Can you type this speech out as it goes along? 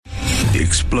The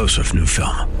explosive new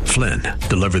film, Flynn,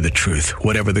 deliver the truth,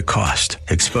 whatever the cost.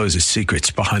 Exposes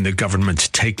secrets behind the government's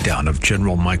takedown of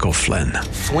General Michael Flynn.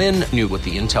 Flynn knew what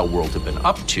the intel world had been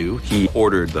up to. He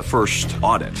ordered the first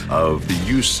audit of the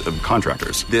use of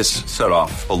contractors. This set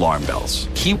off alarm bells.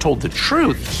 He told the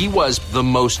truth. He was the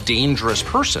most dangerous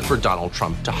person for Donald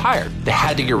Trump to hire. They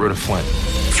had to get rid of Flynn.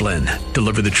 Flynn,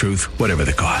 deliver the truth, whatever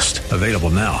the cost. Available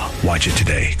now. Watch it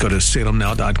today. Go to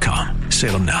salemnow.com.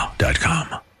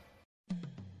 salemnow.com.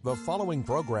 The following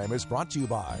program is brought to you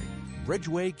by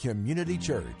Bridgeway Community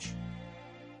Church.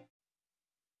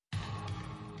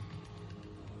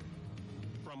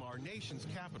 From our nation's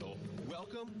capital,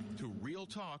 welcome to Real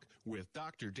Talk with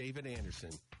Dr. David Anderson.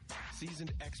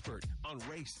 Seasoned expert on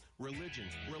race, religion,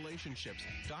 relationships,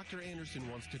 Dr. Anderson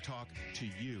wants to talk to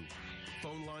you.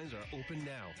 Phone lines are open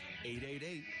now,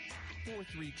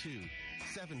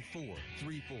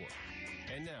 888-432-7434.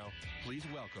 And now, please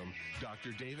welcome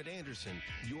Dr. David Anderson,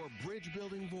 your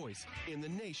bridge-building voice in the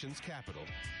nation's capital.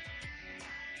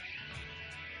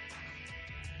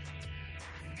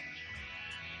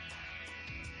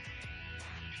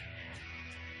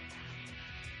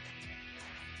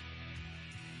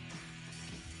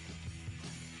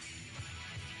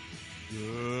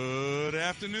 Good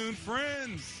afternoon,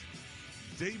 friends.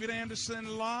 David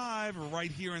Anderson live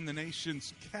right here in the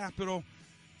nation's capital.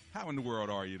 How in the world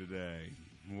are you today?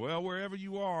 Well, wherever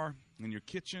you are, in your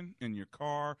kitchen, in your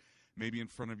car, maybe in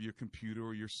front of your computer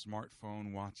or your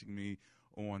smartphone, watching me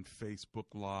on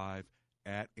Facebook Live,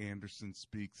 at Anderson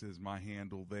Speaks is my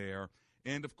handle there.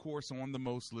 And, of course, on the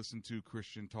most listened to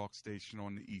Christian talk station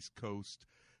on the East Coast,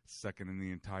 second in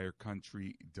the entire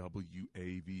country,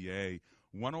 WAVA.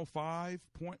 105.1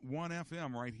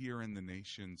 FM right here in the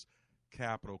nation's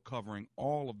capital, covering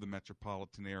all of the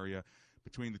metropolitan area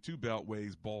between the two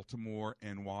beltways, Baltimore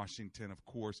and Washington, of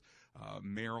course,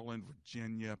 Maryland,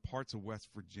 Virginia, parts of West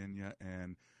Virginia,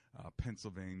 and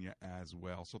Pennsylvania as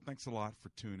well. So thanks a lot for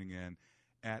tuning in.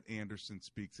 At Anderson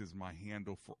Speaks is my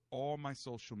handle for all my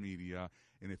social media.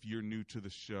 And if you're new to the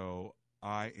show,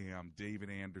 I am David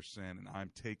Anderson, and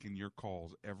I'm taking your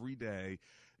calls every day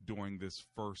during this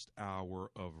first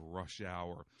hour of Rush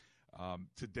Hour.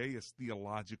 Today is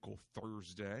Theological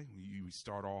Thursday. We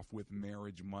start off with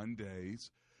Marriage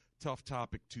Mondays, Tough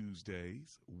Topic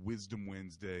Tuesdays, Wisdom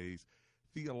Wednesdays,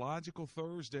 Theological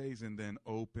Thursdays, and then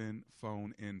Open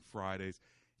Phone In Fridays.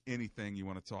 Anything you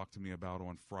want to talk to me about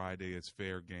on Friday is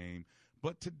fair game.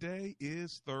 But today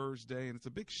is Thursday, and it's a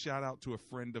big shout-out to a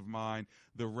friend of mine,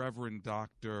 the Reverend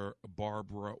Dr.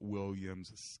 Barbara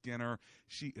Williams Skinner.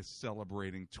 She is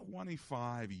celebrating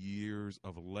 25 years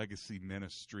of legacy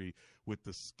ministry with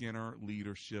the Skinner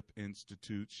Leadership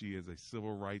Institute. She is a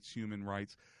civil rights, human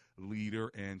rights leader,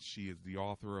 and she is the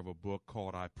author of a book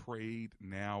called I Prayed,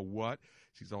 Now What?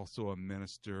 She's also a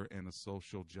minister and a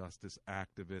social justice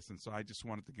activist. And so I just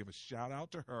wanted to give a shout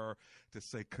out to her to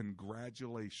say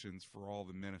congratulations for all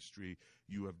the ministry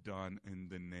you have done in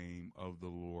the name of the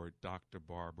Lord, Dr.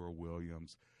 Barbara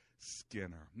Williams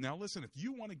Skinner. Now, listen, if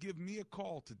you want to give me a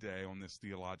call today on this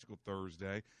Theological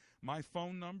Thursday, my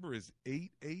phone number is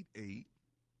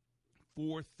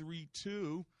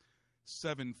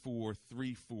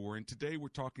 888-432-7434. And today we're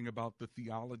talking about the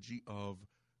theology of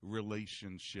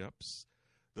relationships.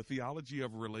 The theology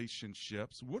of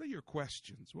relationships. What are your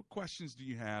questions? What questions do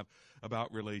you have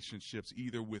about relationships,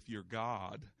 either with your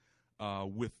God,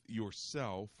 with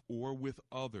yourself, or with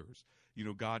others? You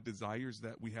know, God desires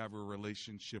that we have a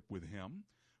relationship with him,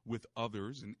 with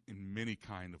others in many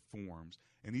kind of forms,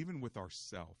 and even with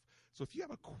ourselves. So if you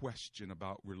have a question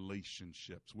about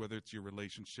relationships, whether it's your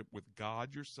relationship with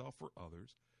God, yourself, or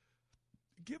others,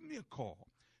 give me a call.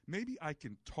 Maybe I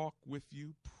can talk with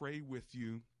you, pray with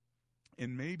you,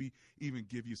 and maybe even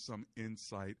give you some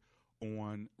insight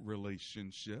on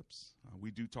relationships.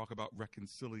 We do talk about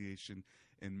reconciliation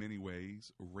in many ways: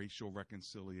 racial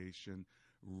reconciliation,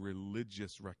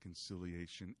 religious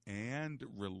reconciliation, and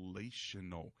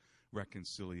relational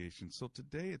reconciliation. So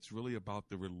today it's really about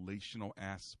the relational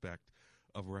aspect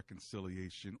of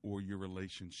reconciliation, or your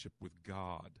relationship with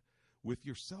God, with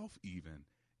yourself even,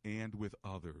 and with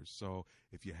others. So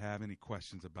if you have any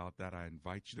questions about that, I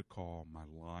invite you to call. My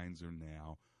lines are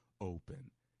now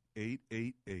open.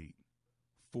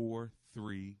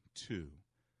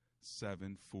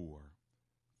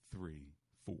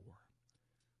 888-432-7434.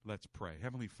 Let's pray.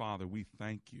 Heavenly Father, we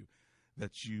thank you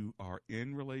that you are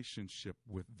in relationship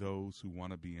with those who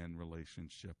want to be in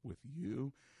relationship with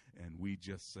you. And we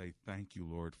just say thank you,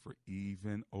 Lord, for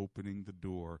even opening the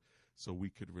door so we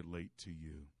could relate to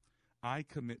you. I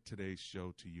commit today's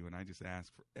show to you, and I just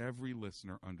ask for every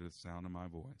listener under the sound of my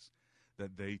voice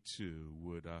that they too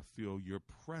would feel your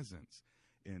presence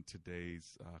in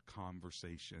today's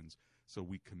conversations. So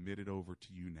we commit it over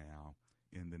to you now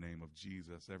in the name of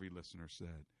Jesus. Every listener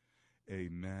said,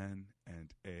 amen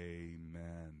and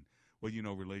amen. Well,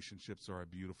 relationships are a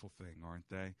beautiful thing, aren't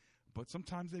they? But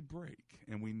sometimes they break,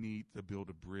 and we need to build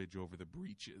a bridge over the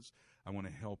breaches. I want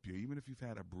to help you. Even if you've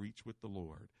had a breach with the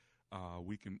Lord,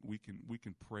 we can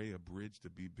pray a bridge to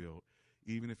be built.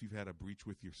 Even if you've had a breach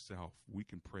with yourself, we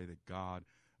can pray that God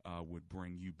would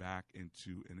bring you back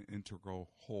into an integral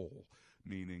whole,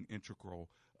 meaning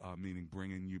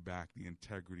bringing you back the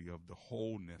integrity of the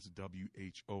wholeness,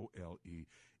 WHOLE,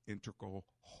 integral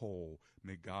whole.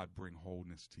 May God bring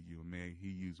wholeness to you. May he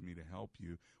use me to help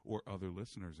you, or other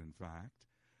listeners, in fact,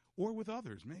 or with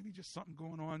others. Maybe just something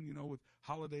going on, with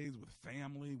holidays, with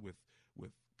family, with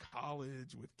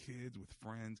college, with kids, with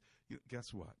friends.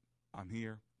 Guess what? I'm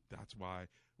here. That's why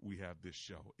we have this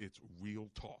show. It's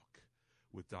Real Talk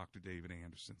with Dr. David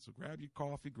Anderson. So grab your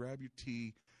coffee, grab your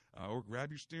tea, or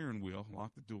grab your steering wheel,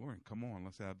 lock the door, and come on,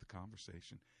 let's have the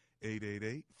conversation.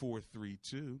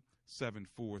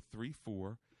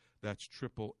 888-432-7434. That's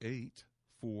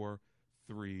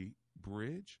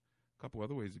 888-43-BRIDGE. A couple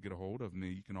other ways to get a hold of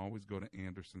me. You can always go to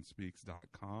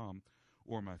AndersonSpeaks.com,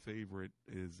 or my favorite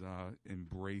is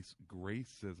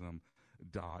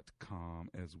EmbraceGracism.com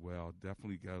as well.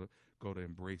 Definitely go to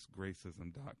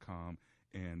EmbraceGracism.com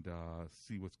and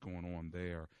see what's going on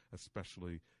there,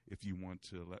 especially if you want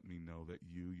to let me know that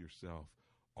you yourself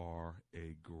are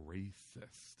a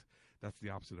gracist. That's the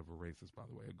opposite of a racist, by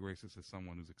the way. A gracist is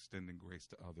someone who's extending grace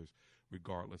to others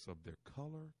regardless of their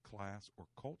color, class, or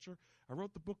culture. I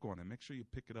wrote the book on it. Make sure you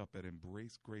pick it up at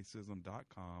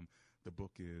EmbraceGracism.com. The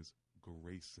book is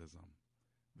Gracism,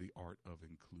 The Art of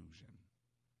Inclusion.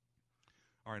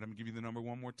 All right, I'm going to give you the number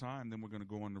one more time, then we're going to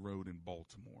go on the road in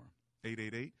Baltimore.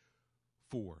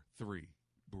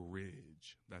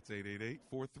 888-43-BRIDGE. That's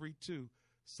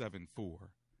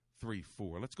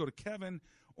 888-432-7434. Let's go to Kevin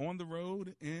on the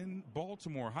road in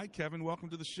Baltimore. Hi, Kevin. Welcome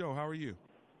to the show. How are you?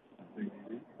 Hi, I'm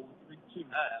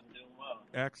doing well.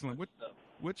 Excellent.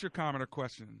 What's your comment or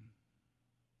question?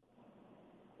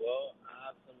 Well, I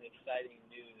have some exciting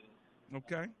news.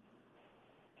 Okay.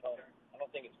 I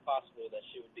don't think it's possible that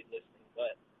she would be listening,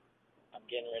 but I'm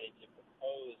getting ready to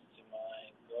propose to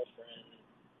my girlfriend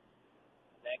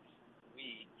next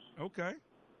week. Okay.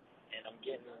 And I'm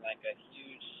getting like a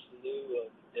huge slew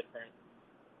of different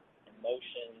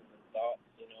emotions and thoughts,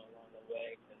 along the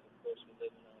way, because of course we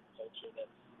live in a culture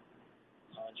that's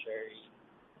contrary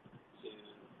to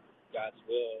God's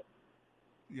will.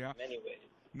 Yeah. In many ways.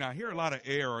 Now, I hear a lot of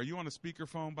air. Are you on a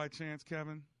speakerphone by chance,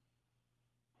 Kevin?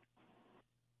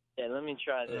 Yeah, let me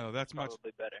try this. No, that's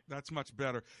probably better. That's much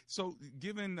better. So,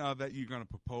 given that you're going to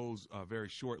propose very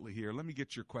shortly here, let me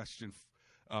get your question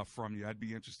from you. I'd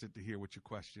be interested to hear what your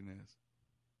question is.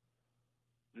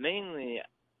 Mainly,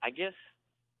 I guess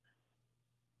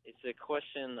it's a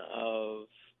question of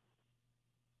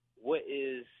what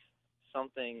is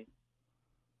something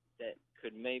that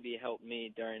could maybe help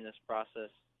me during this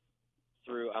process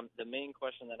through. The main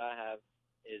question that I have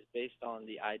is based on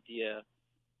the idea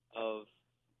of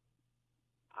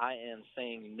I am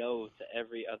saying no to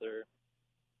every other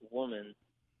woman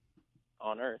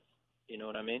on earth. You know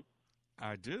what I mean?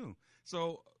 I do.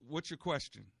 So, what's your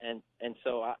question? And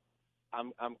so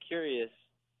I'm curious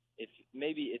if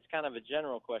maybe it's kind of a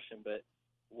general question, but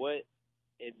what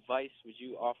advice would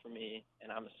you offer me?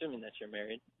 And I'm assuming that you're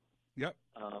married. Yep.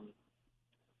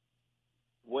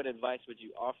 What advice would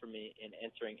you offer me in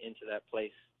entering into that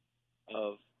place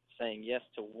of saying yes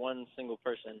to one single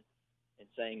person and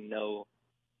saying no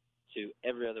to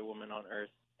every other woman on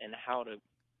earth, and how to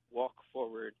walk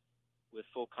forward with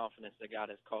full confidence that God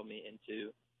has called me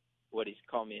into what he's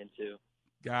called me into?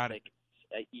 Got it.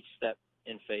 Each step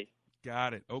in faith.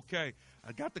 Got it. Okay.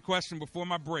 I got the question before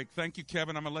my break. Thank you,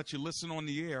 Kevin. I'm going to let you listen on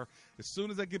the air. As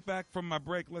soon as I get back from my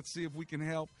break, let's see if we can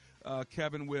help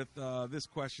Kevin with this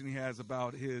question he has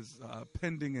about his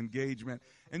pending engagement,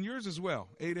 and yours as well.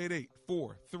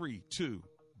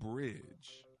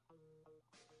 888-432-BRIDGE.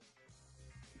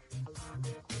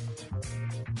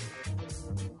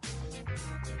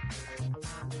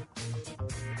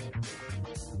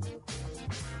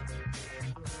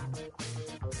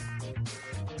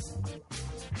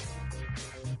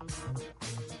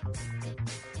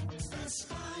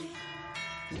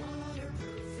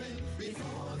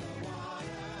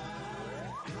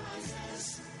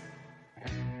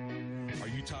 Are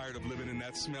you tired of living in that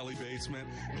that smelly basement?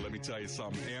 Well, let me tell you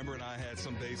something. Amber and I had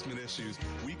some basement issues.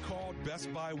 We called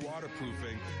Best Buy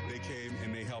Waterproofing. They came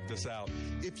and they helped us out.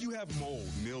 If you have mold,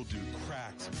 mildew,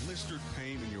 cracks, blistered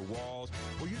paint in your walls,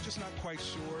 or you're just not quite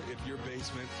sure if your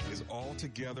basement is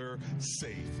altogether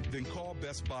safe, then call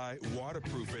Best Buy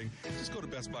Waterproofing. Just go to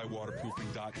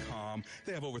bestbuywaterproofing.com.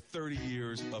 They have over 30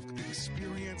 years of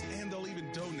experience, and they'll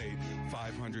even donate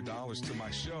 $500 to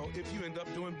my show if you end up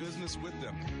doing business with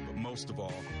them. But most of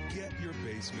all, get your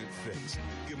basement fixed.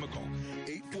 Give them a call,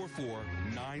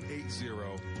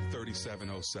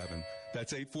 844-980-3707.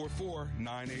 That's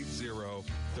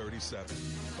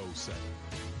 844-980-3707.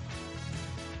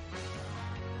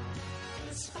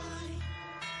 Best Buy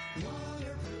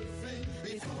Waterproofing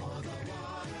before the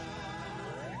water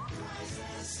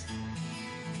rises.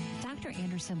 Dr.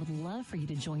 Anderson would love for you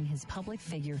to join his public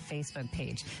figure Facebook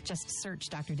page. Just search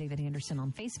Dr. David Anderson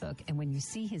on Facebook, and when you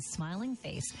see his smiling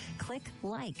face, click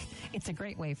like. It's a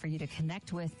great way for you to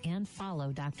connect with and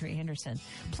follow Dr. Anderson.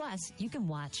 Plus, you can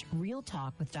watch Real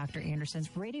Talk with Dr. Anderson's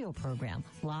radio program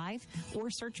live or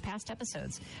search past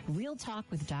episodes. Real Talk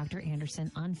with Dr.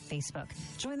 Anderson on Facebook.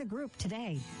 Join the group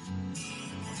today.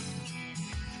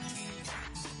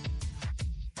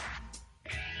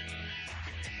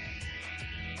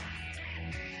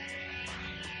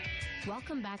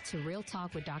 Welcome back to Real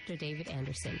Talk with Dr. David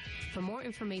Anderson. For more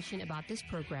information about this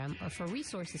program or for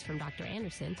resources from Dr.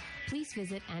 Anderson, please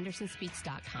visit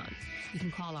andersonspeaks.com. You can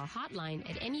call our hotline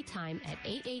at any time at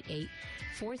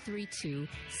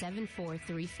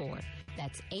 888-432-7434.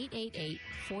 That's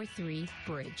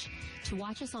 888-43-BRIDGE. To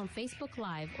watch us on Facebook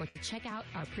Live or to check out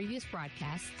our previous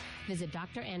broadcasts, visit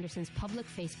Dr. Anderson's public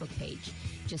Facebook page.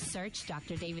 Just search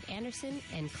Dr. David Anderson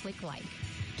and click like.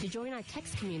 To join our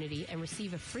text community and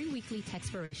receive a free weekly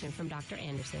textpiration from Dr.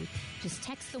 Anderson, just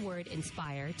text the word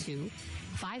INSPIRE to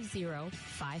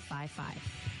 50555.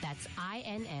 That's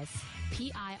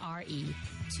INSPIRE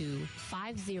to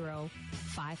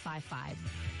 50555.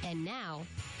 And now,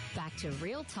 back to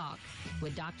Real Talk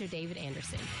with Dr. David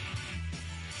Anderson.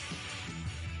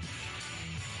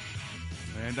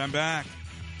 And I'm back.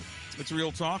 It's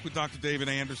Real Talk with Dr. David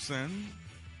Anderson.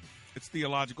 It's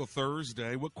Theological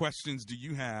Thursday. What questions do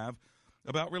you have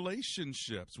about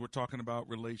relationships? We're talking about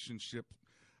your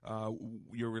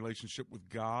relationship with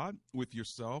God, with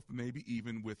yourself, maybe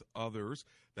even with others.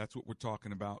 That's what we're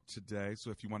talking about today.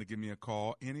 So if you want to give me a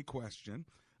call, any question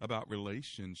about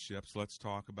relationships, let's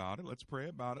talk about it. Let's pray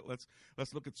about it. Let's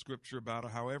look at Scripture about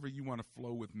it. However you want to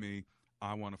flow with me,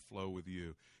 I want to flow with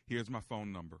you. Here's my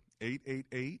phone number,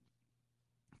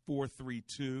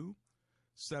 888-432-7434.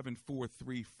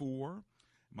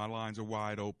 My lines are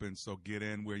wide open, so get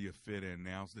in where you fit in.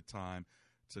 Now's the time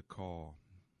to call.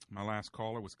 My last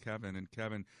caller was Kevin, and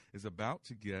Kevin is about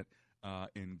to get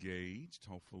engaged.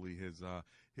 Hopefully his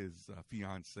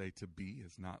fiancée-to-be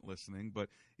is not listening, but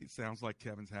it sounds like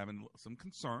Kevin's having some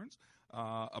concerns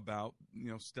about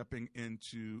stepping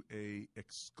into a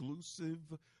exclusive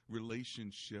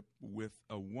relationship with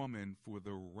a woman for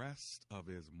the rest of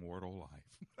his mortal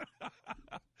life.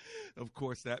 Of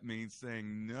course, that means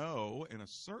saying no in a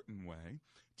certain way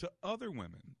to other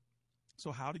women.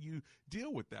 So how do you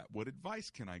deal with that? What advice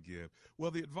can I give?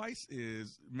 Well, the advice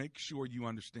is make sure you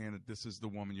understand that this is the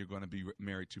woman you're going to be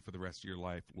married to for the rest of your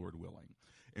life, Lord willing.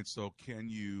 And so can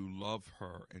you love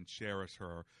her and cherish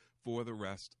her for the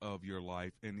rest of your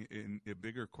life? And a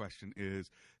bigger question is,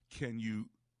 can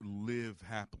you live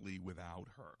happily without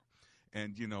her?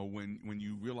 And, when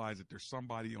you realize that there's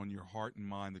somebody on your heart and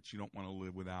mind that you don't want to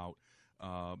live without,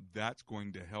 that's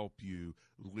going to help you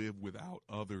live without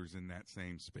others in that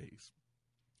same space.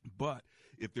 But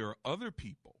if there are other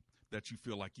people that you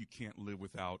feel like you can't live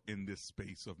without in this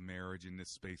space of marriage, in this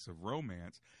space of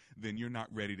romance, then you're not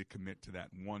ready to commit to that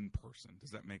one person.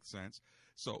 Does that make sense?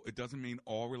 So it doesn't mean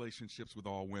all relationships with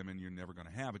all women you're never going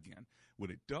to have again.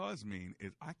 What it does mean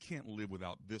is I can't live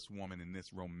without this woman in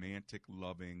this romantic,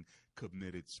 loving,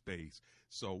 committed space.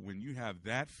 So when you have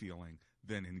that feeling,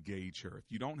 then engage her. If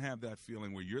you don't have that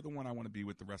feeling where you're the one I want to be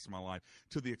with the rest of my life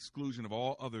to the exclusion of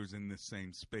all others in this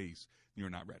same space, you're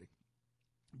not ready.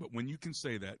 But when you can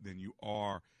say that, then you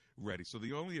are ready. So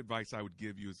the only advice I would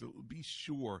give you is be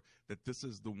sure that this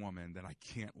is the woman that I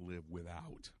can't live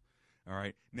without. All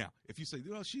right. Now, if you say,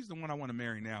 well, she's the one I want to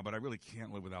marry now, but I really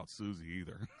can't live without Susie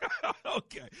either.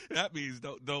 Okay. That means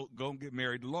don't go and get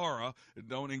married to Laura.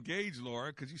 Don't engage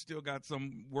Laura because you still got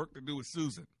some work to do with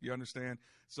Susan. You understand?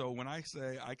 So when I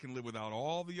say I can live without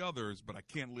all the others, but I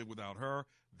can't live without her,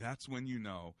 that's when you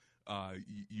know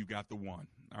you got the one.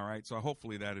 All right. So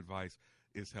hopefully that advice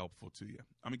is helpful to you.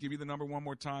 I'm going to give you the number one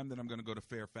more time, then I'm going to go to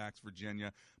Fairfax,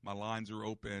 Virginia. My lines are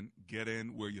open. Get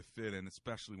in where you fit in,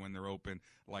 especially when they're open.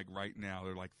 Like right now,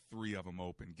 there are like 3 of them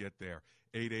open. Get there.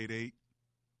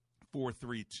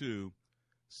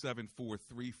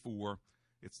 888-432-7434.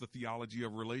 It's the theology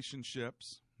of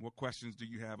relationships. What questions do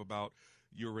you have about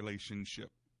your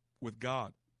relationship with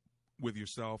God, with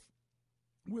yourself,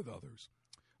 with others?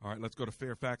 All right, let's go to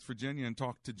Fairfax, Virginia, and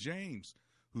talk to James,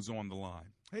 who's on the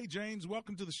line. Hey, James,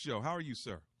 welcome to the show. How are you,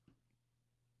 sir?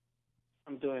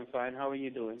 I'm doing fine. How are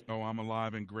you doing? Oh, I'm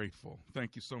alive and grateful.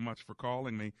 Thank you so much for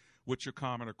calling me. What's your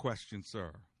comment or question,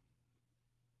 sir?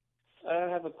 I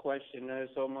have a question.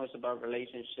 It's almost about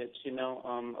relationships.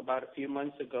 About a few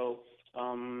months ago,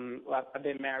 I've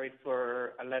been married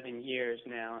for 11 years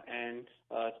now, and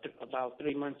about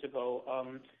 3 months ago,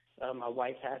 my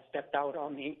wife has stepped out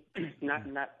on me, not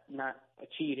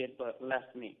cheated, but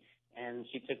left me, and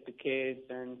she took the kids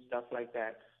and stuff like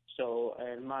that. So,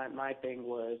 and my thing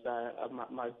was,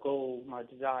 my goal, my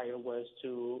desire was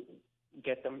to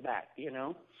get them back,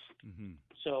 Mm-hmm.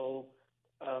 So,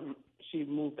 she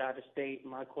moved out of state.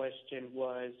 My question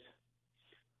was,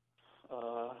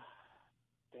 how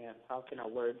can I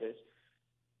word this?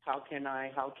 How can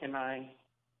I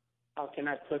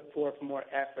put forth more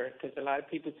effort? Because a lot of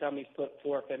people tell me put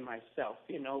forth in myself,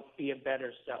 be a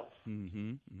better self.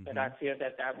 Mm-hmm. Mm-hmm. But I feel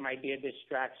that might be a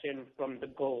distraction from the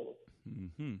goal.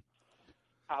 Mm-hmm.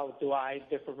 How do I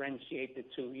differentiate the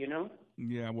two,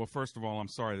 Yeah, well, first of all, I'm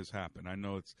sorry this happened. I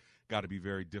know it's got to be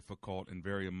very difficult and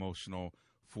very emotional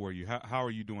for you. How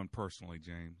are you doing personally,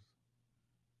 James?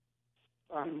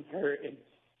 I'm hurting.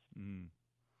 I'm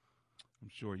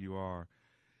sure you are.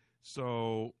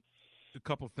 So a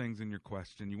couple things in your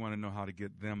question. You want to know how to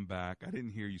get them back. I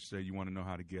didn't hear you say you want to know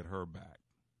how to get her back.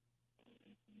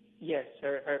 Yes,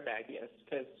 her back, yes,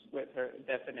 because with her,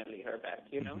 definitely her back,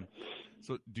 Mm-hmm.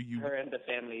 So do you... Her and the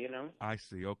family, I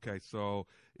see. Okay, so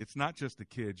it's not just the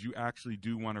kids. You actually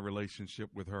do want a relationship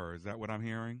with her. Is that what I'm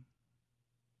hearing?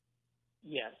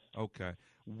 Yes. Okay.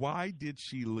 Why did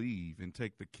she leave and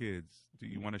take the kids? Do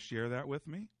you want to share that with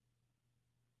me?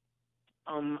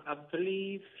 I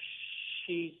believe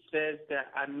she says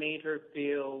that I made her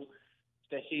feel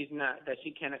that she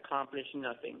can't accomplish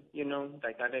nothing,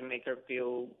 like I didn't make her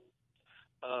feel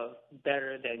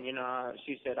better than,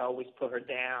 she said I always put her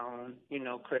down,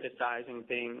 criticizing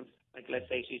things. Like, let's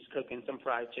say she's cooking some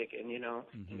fried chicken,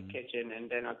 Mm-hmm. in the kitchen, and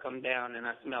then I come down and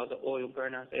I smell the oil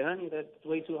burn. I say, honey, that's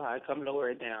way too high. Come lower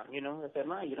it down, I said,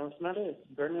 Ma, you don't smell it. It's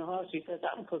burning hot. She says,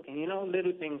 I'm cooking,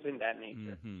 little things in that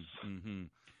nature. Mm-hmm. Mm-hmm.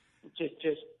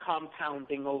 Just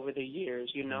compounding over the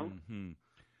years, Mm-hmm.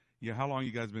 Yeah, how long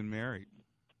you guys been married?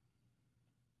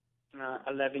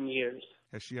 11 years.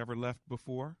 Has she ever left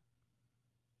before?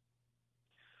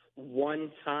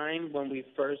 One time when we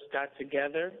first got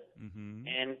together, mm-hmm.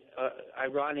 and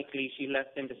ironically, she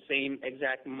left in the same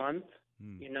exact month.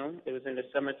 Mm. It was in the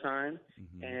summertime,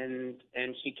 mm-hmm.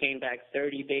 and she came back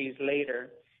 30 days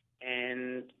later,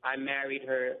 and I married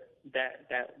her that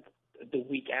the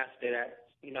week after that.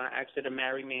 I asked her to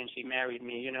marry me, and she married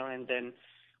me. And then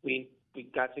we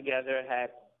got together, had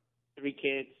 3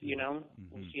 kids.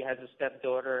 Mm-hmm. She has a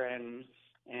stepdaughter, and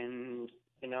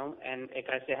like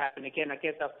I said, happened again. I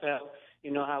guess I felt,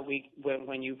 how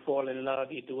when you fall in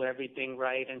love, you do everything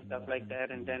right and stuff like that,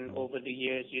 and then over the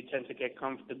years, you tend to get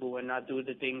comfortable and not do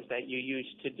the things that you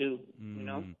used to do,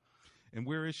 And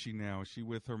where is she now? Is she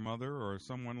with her mother or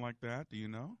someone like that? Do you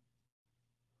know?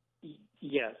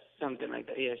 Yes, something like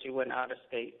that. Yeah, she went out of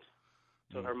state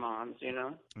to her mom's,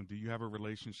 And do you have a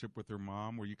relationship with her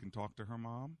mom where you can talk to her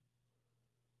mom?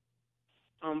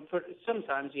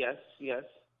 Sometimes, yes.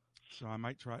 So I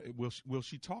might try. Will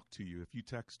she talk to you? If you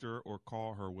text her or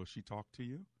call her, will she talk to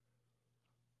you?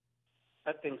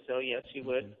 I think so, yes, she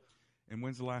would. And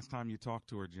when's the last time you talked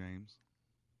to her, James?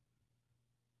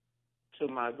 To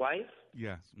my wife?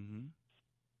 Yes. Mm-hmm.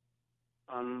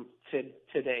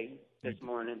 Today, this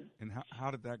morning. And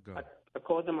how did that go? I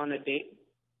called them on a date.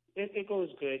 It goes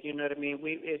good, you know what I mean?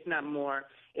 It's not more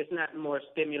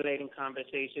stimulating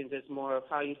conversations. It's more of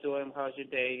how you doing, how's your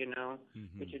day,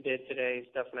 mm-hmm. what you did today,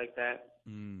 stuff like that.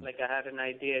 Mm. Like I had an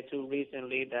idea too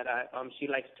recently that she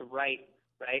likes to write,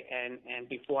 right? And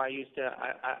before I used to,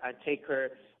 I take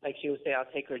her, like she would say,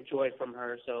 I'll take her joy from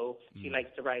her. So she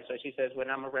likes to write. So she says when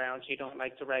I'm around, she don't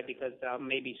like to write because I'll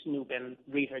maybe snoop and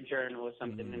read her journal or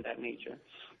something in that nature.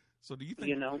 So do you think?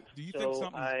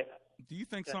 Do you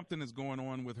think something is going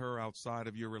on with her outside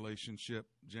of your relationship,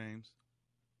 James?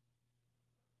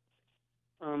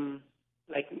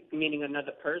 Like meaning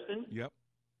another person? Yep.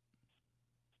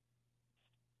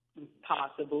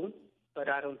 Possible, but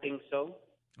I don't think so.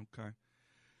 Okay.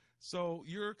 So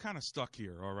you're kind of stuck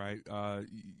here, all right?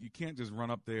 You can't just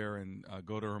run up there and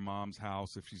go to her mom's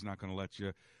house if she's not going to let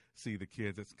you see the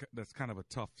kids. That's kind of a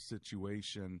tough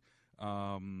situation.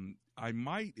 I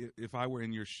might, if I were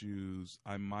in your shoes,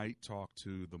 I might talk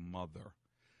to the mother,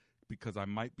 because I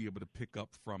might be able to pick up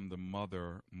from the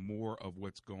mother more of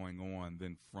what's going on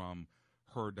than from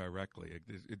her directly.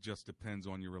 It just depends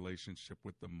on your relationship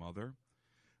with the mother.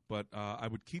 But I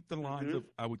would keep the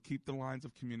lines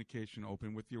of communication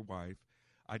open with your wife.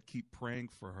 I'd keep praying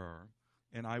for her,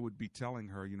 and I would be telling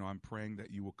her, I'm praying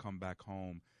that you will come back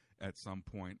home at some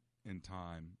point in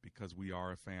time, because we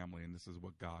are a family and this is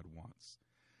what God wants.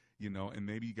 And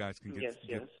maybe you guys can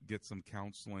get some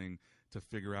counseling to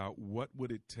figure out what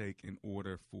would it take in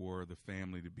order for the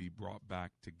family to be brought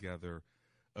back together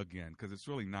again, because it's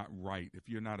really not right. If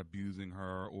you're not abusing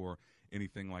her or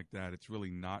anything like that, it's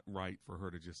really not right for her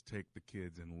to just take the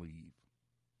kids and leave.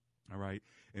 All right,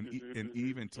 and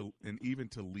even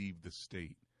to leave the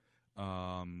state,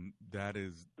 that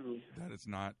is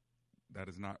not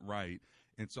right.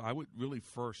 And so I would really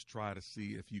first try to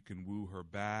see if you can woo her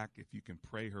back, if you can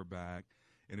pray her back,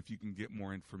 and if you can get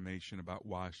more information about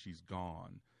why she's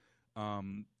gone.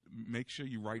 Make sure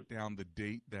you write down the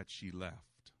date that she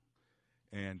left,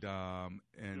 and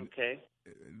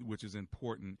which is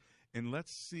important. And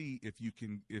let's see if you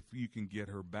can get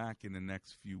her back in the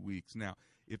next few weeks. Now,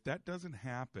 if that doesn't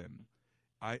happen,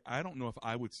 I don't know if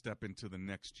I would step into the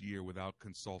next year without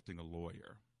consulting a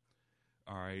lawyer.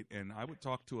 All right, and I would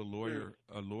talk to a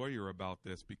lawyer about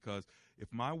this, because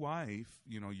if my wife,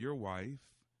 your wife,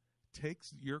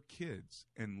 takes your kids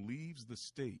and leaves the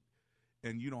state,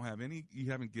 and you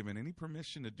haven't given any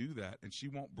permission to do that, and she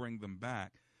won't bring them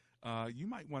back, you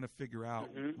might want to figure out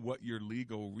what your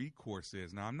legal recourse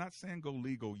is. Now, I'm not saying go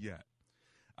legal yet.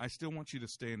 I still want you to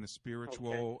stay in the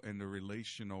spiritual and the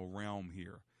relational realm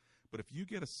here. But if you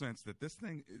get a sense that this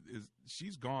thing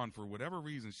she's gone for whatever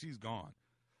reason, she's gone,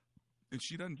 and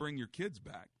she doesn't bring your kids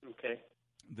back,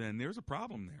 then there's a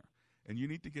problem there, and you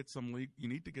need to get some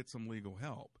legal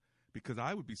help. Because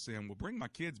I would be saying, well, bring my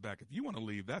kids back. If you want to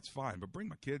leave, that's fine, but bring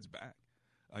my kids back.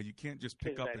 You can't just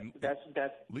pick up and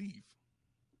leave.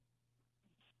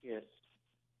 Yes.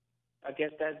 I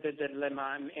guess that's the dilemma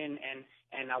I'm in,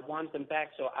 and I want them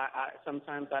back. So I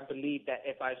sometimes I believe that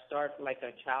if I start like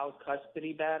a child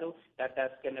custody battle,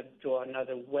 that's going to draw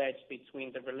another wedge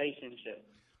between the relationship.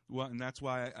 Well, and that's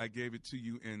why I gave it to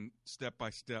you in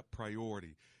step-by-step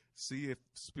priority. See if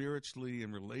spiritually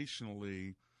and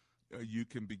relationally you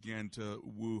can begin to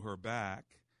woo her back,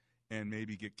 and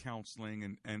maybe get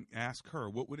counseling and ask her,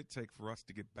 what would it take for us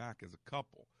to get back as a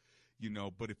couple?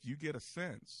 But if you get a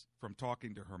sense from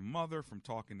talking to her mother, from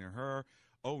talking to her,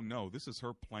 oh no, this is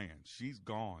her plan. She's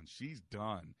gone. She's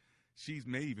done. She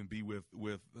may even be with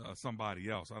somebody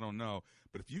else. I don't know.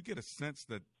 But if you get a sense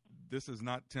that this is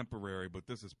not temporary, but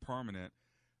this is permanent,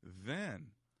 then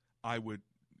I would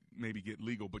maybe get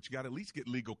legal. But you got to at least get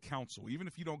legal counsel. Even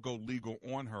if you don't go legal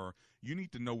on her, you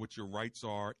need to know what your rights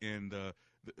are in the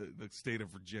state of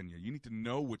Virginia. You need to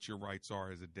know what your rights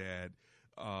are as a dad.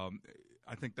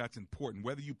 I think that's important.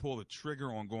 Whether you pull the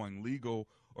trigger on going legal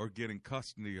or getting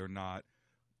custody or not,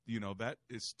 that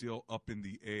is still up in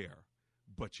the air.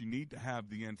 But you need to have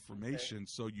the information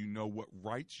so you know what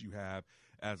rights you have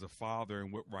as a father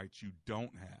and what rights you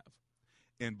don't have.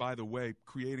 And by the way,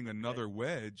 creating another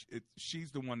wedge,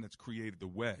 she's the one that's created the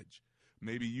wedge.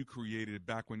 Maybe you created it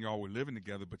back when y'all were living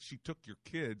together, but she took your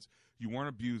kids. You weren't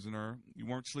abusing her. You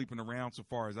weren't sleeping around, so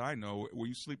far as I know. Were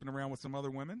you sleeping around with some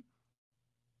other women?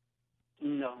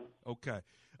 No. Okay.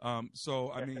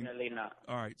 So, Definitely not.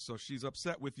 All right. So she's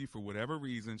upset with you for whatever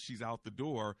reason. She's out the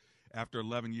door after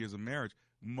 11 years of marriage.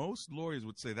 Most lawyers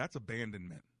would say that's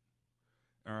abandonment.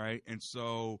 All right. And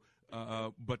so,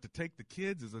 but to take the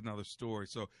kids is another story.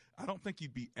 So I don't think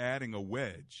you'd be adding a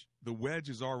wedge. The wedge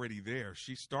is already there.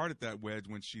 She started that wedge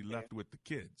when she left with the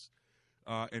kids.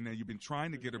 And then you've been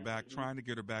trying to get her back, trying to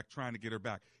get her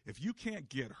back. If you can't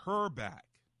get her back,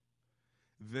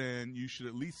 then you should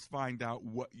at least find out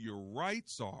what your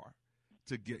rights are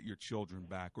to get your children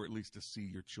back, or at least to see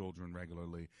your children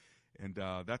regularly. And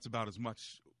that's about as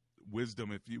much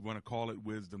wisdom, if you want to call it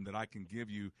wisdom, that I can give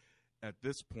you at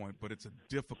this point, but it's a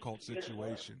difficult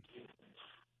situation.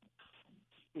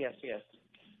 Yes.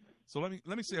 So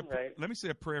let me say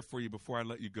a prayer for you before I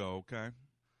let you go, okay?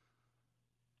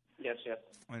 Yes.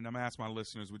 And I'm going to ask my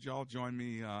listeners, would y'all join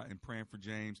me in praying for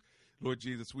James? Lord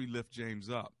Jesus, we lift James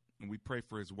up, and we pray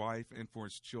for his wife and for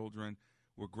his children.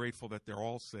 We're grateful that they're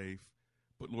all safe.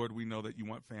 But, Lord, we know that you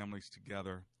want families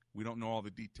together. We don't know all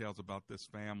the details about this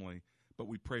family, but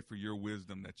we pray for your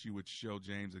wisdom, that you would show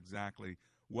James exactly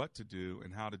what to do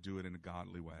and how to do it in a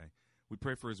godly way. We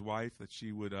pray for his wife that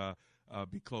she would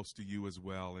be close to you as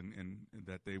well, and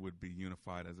that they would be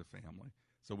unified as a family.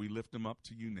 So we lift them up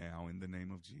to you now in the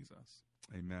name of Jesus.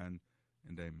 Amen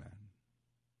and amen.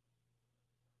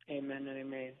 Amen and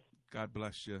amen. God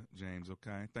bless you, James,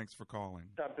 okay? Thanks for calling.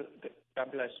 God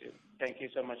bless you. Thank you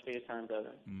so much for your time,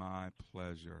 brother. My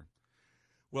pleasure.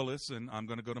 Well, listen, I'm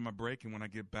going to go to my break, and when I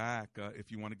get back,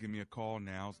 if you want to give me a call,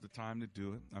 now's the time to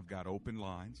do it. I've got open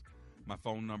lines. My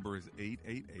phone number is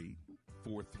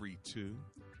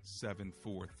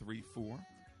 888-432-7434. We're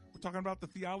talking about the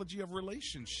theology of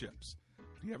relationships.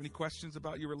 Do you have any questions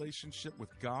about your relationship with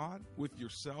God, with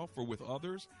yourself, or with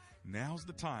others? Now's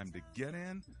the time to get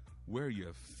in where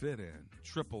you fit in.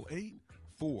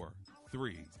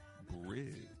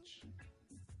 888-43-BRIDGE.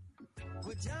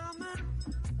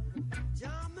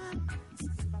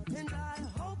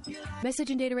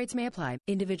 Message and data rates may apply.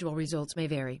 Individual results may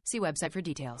vary. See website for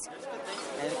details.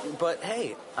 But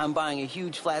hey, I'm buying a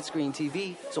huge flat screen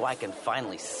TV so I can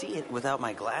finally see it without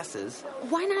my glasses.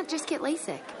 Why not just get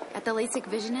LASIK at the LASIK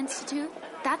Vision Institute?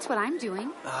 That's what I'm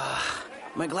doing.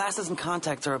 My glasses and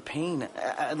contacts are a pain.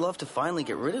 I'd love to finally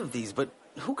get rid of these, but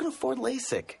who can afford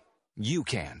LASIK? You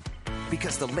can.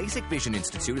 Because the LASIK Vision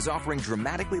Institute is offering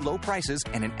dramatically low prices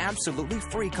and an absolutely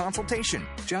free consultation.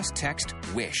 Just text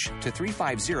WISH to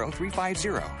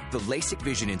 350-350. The LASIK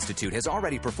Vision Institute has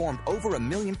already performed over 1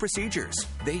 million procedures.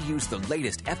 They use the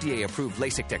latest FDA-approved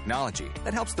LASIK technology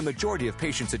that helps the majority of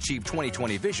patients achieve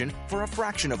 20/20 vision for a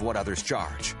fraction of what others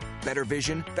charge. Better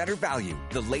vision, better value.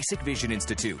 The LASIK Vision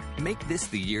Institute. Make this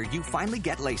the year you finally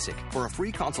get LASIK. For a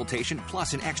free consultation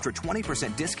plus an extra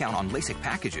 20% discount on LASIK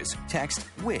packages, text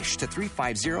WISH to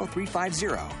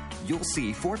 350-350. You'll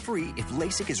see for free if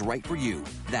LASIK is right for you.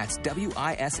 That's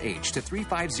WISH to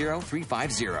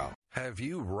 350-350. Have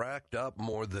you racked up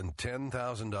more than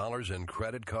 $10,000 in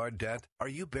credit card debt? Are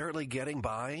you barely getting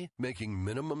by, making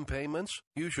minimum payments?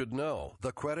 You should know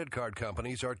the credit card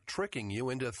companies are tricking you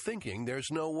into thinking there's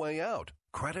no way out.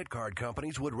 Credit card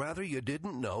companies would rather you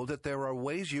didn't know that there are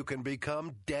ways you can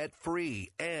become debt-free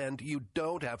and you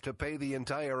don't have to pay the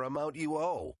entire amount you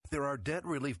owe. There are debt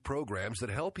relief programs that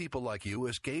help people like you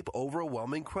escape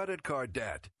overwhelming credit card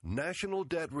debt. National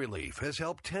Debt Relief has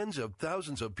helped tens of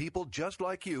thousands of people just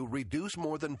like you reduce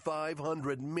more than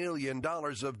 $500 million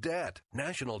of debt.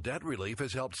 National Debt Relief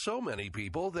has helped so many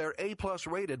people they're A-plus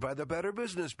rated by the Better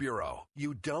Business Bureau.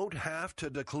 You don't have to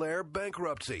declare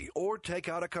bankruptcy or take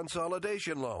out a consolidation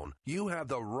loan. You have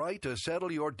the right to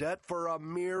settle your debt for a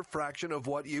mere fraction of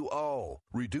what you owe.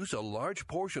 Reduce a large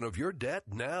portion of your debt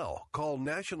now. Call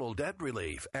National Debt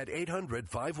Relief at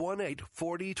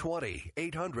 800-518-4020.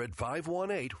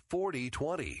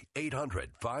 800-518-4020.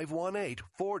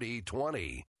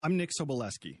 800-518-4020. I'm Nick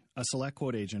Soboleski, a Select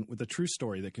Quote agent with a true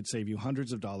story that could save you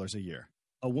hundreds of dollars a year.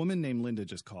 A woman named Linda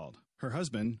just called. Her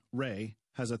husband, Ray,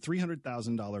 has a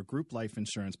 $300,000 group life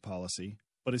insurance policy,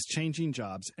 but is changing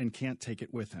jobs and can't take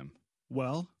it with him.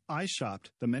 Well, I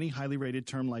shopped the many highly rated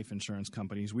term life insurance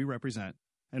companies we represent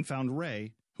and found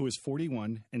Ray, who is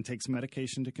 41 and takes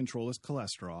medication to control his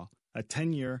cholesterol, a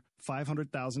 10-year,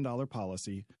 $500,000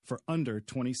 policy for under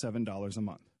 $27 a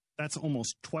month. That's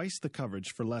almost twice the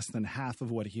coverage for less than half of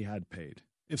what he had paid.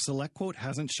 If SelectQuote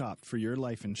hasn't shopped for your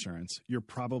life insurance, you're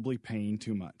probably paying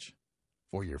too much.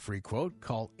 For your free quote,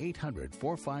 call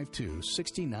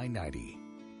 800-452-6990.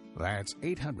 That's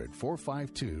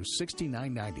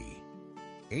 800-452-6990.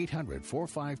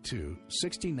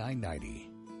 800-452-6990.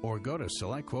 Or go to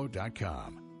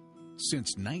SelectQuote.com.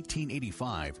 Since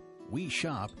 1985, we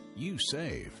shop, you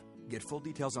save. Get full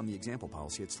details on the example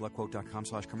policy at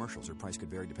SelectQuote.com/commercials. Or price could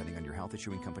vary depending on your health,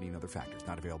 issuing company, and other factors.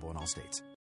 Not available in all states.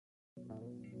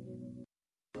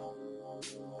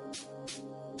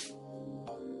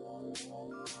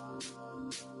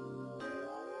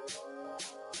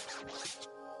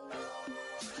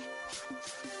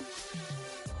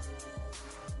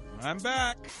 I'm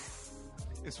back.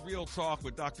 It's Real Talk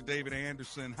with Dr. David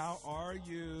Anderson. How are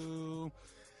you?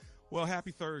 Well, happy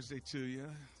Thursday to you.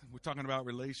 We're talking about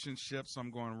relationships.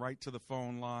 I'm going right to the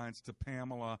phone lines to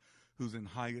Pamela, who's in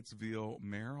Hyattsville,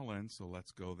 Maryland. So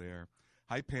let's go there.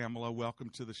 Hi, Pamela. Welcome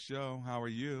to the show. How are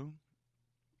you?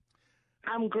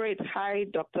 I'm great. Hi,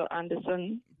 Dr.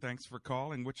 Anderson. Thanks for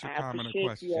calling. What's your comment or question? I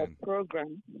appreciate your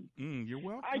program. You're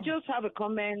welcome. I just have a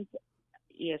comment.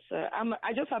 Yes, sir.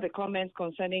 I just have a comment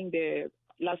concerning the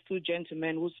last two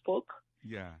gentlemen who spoke.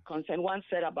 Yeah. One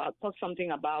said talk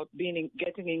something about getting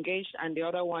engaged, and the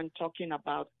other one talking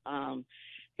about a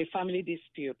family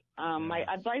dispute. My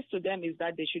advice to them is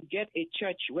that they should get a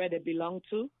church where they belong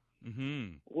to,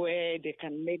 where they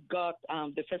can make God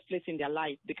the first place in their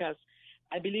life. Because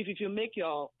I believe if you make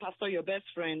your pastor your best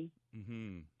friend,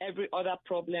 every other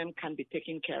problem can be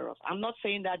taken care of. I'm not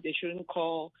saying that they shouldn't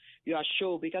call your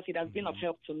show because it has been of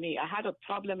help to me. I had a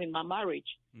problem in my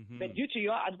marriage, but due to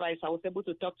your advice, I was able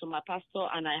to talk to my pastor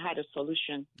and I had a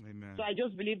solution. Amen. So I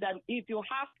just believe that if you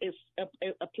have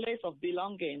a place of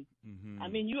belonging, I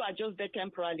mean, you are just there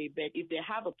temporarily, but if they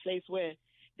have a place where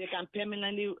they can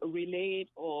permanently relate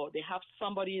or they have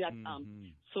somebody that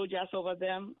soldiers over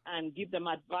them and give them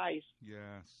advice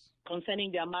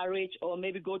concerning their marriage, or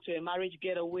maybe go to a marriage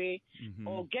getaway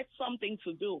or get something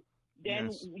to do,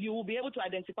 then you will be able to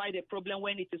identify the problem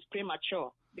when it is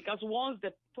premature. Because once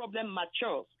the problem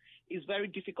matures, it's very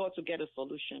difficult to get a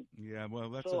solution. Yeah, well,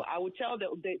 that's so I would tell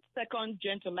the second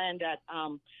gentleman that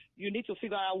you need to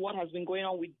figure out what has been going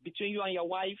on between you and your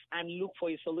wife and look for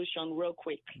a solution real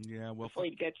quick before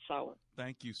it gets sour.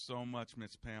 Thank you so much,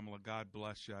 Miss Pamela. God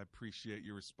bless you. I appreciate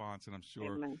your response, and I'm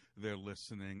sure they're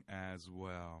listening as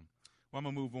well. Well, I'm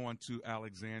going to move on to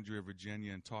Alexandria,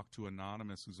 Virginia, and talk to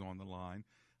Anonymous, who's on the line.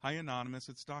 Hi, Anonymous.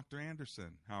 It's Dr.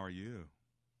 Anderson. How are you?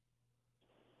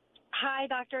 Hi,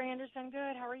 Dr. Anderson.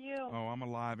 Good. How are you? Oh, I'm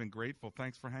alive and grateful.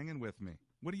 Thanks for hanging with me.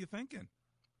 What are you thinking?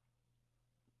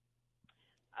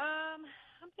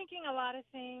 I'm thinking a lot of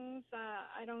things.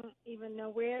 I don't even know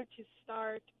where to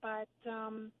start, but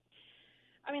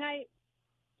I mean, I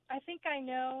think I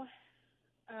know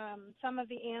some of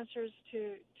the answers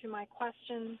to my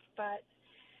questions, but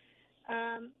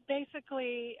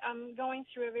basically, I'm going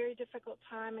through a very difficult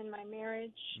time in my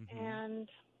marriage, and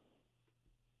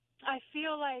I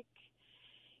feel like,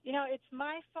 you know, it's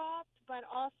my fault, but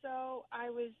also I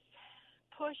was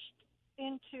pushed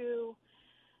into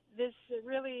this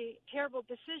really terrible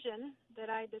decision that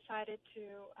I decided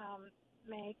to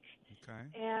make.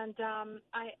 Okay. And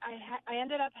I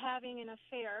ended up having an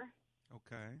affair.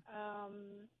 Okay.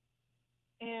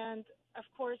 And, of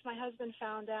course, my husband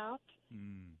found out.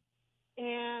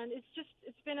 And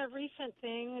it's been a recent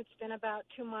thing. It's been about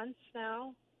 2 months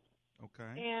now.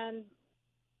 Okay. And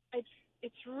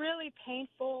it's really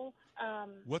painful.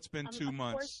 What's been 2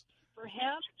 months? For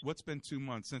him. What's been 2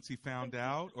 months? Since he found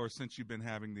out or since you've been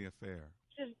having the affair?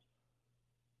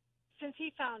 Since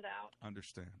he found out.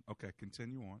 Understand. Okay,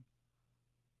 continue on.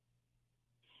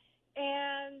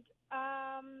 And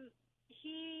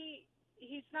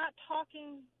he's not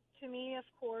talking to me, of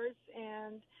course,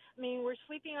 and I mean, we're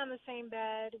sleeping on the same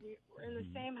bed. We're in the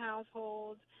same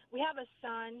household. We have a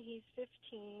son. He's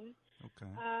 15.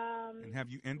 Okay. And have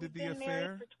you ended the we've been affair?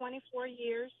 married for 24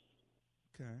 years.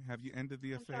 Okay. Have you ended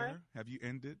the affair? Sorry? Have you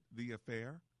ended the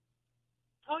affair?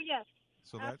 Oh yes.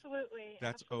 So absolutely.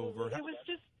 That's absolutely. over. It was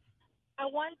just a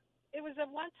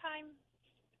one-time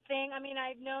thing. I mean,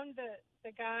 I've known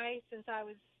the guy since I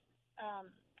was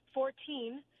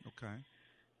 14. Okay.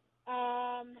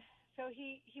 So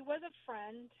he was a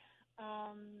friend,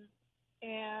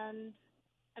 and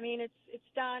I mean it's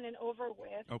done and over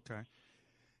with. Okay.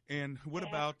 And what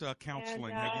about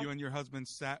counseling? Have you and your husband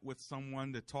sat with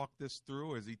someone to talk this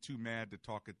through, or is he too mad to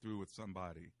talk it through with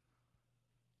somebody?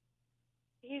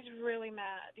 He's really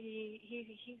mad.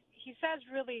 He says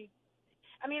really.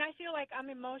 I mean, I feel like I'm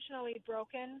emotionally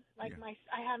broken. Like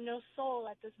I have no soul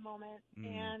at this moment,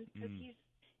 and because he's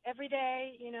every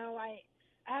day, you know, I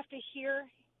have to hear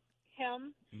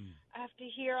him. I have to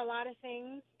hear a lot of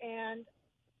things, and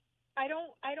I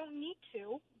don't need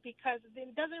to, because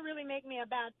it doesn't really make me a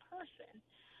bad person.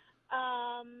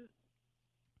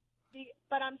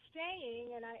 But I'm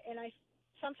staying, and I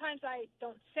sometimes I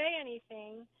don't say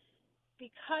anything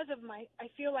because of I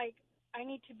feel like I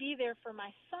need to be there for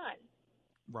my son.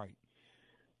 Right.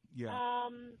 Yeah.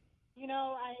 You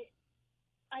know,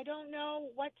 I don't know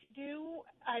what to do.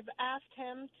 I've asked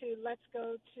him to let's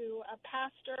go to a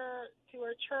pastor, to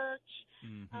our church.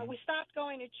 We stopped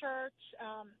going to church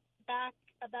back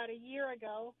about a year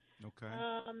ago. Okay.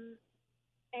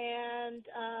 And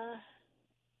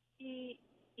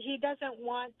he doesn't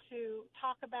want to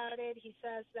talk about it. He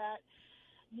says that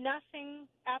nothing,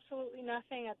 absolutely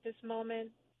nothing at this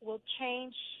moment will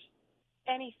change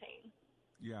anything.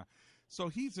 Yeah. So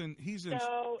he's in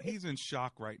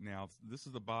shock right now. This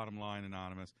is the bottom line,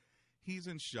 Anonymous. He's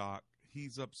in shock.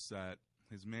 He's upset.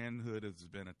 His manhood has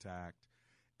been attacked,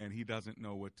 and he doesn't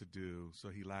know what to do. So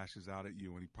he lashes out at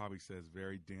you, and he probably says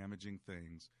very damaging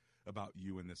things about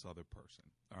you and this other person.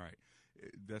 All right.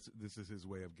 This is his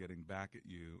way of getting back at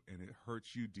you, and it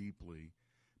hurts you deeply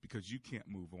because you can't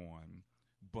move on.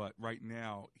 But right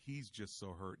now, he's just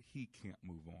so hurt he can't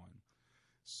move on.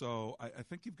 So I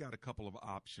think you've got a couple of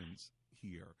options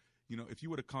here. You know, if you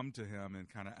would have come to him and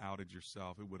kind of outed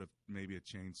yourself, it would have maybe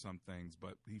changed some things.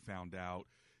 But he found out.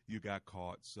 you got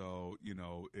caught. So,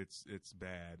 it's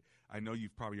bad. I know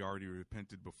you've probably already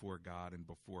repented before God and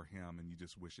before him, and you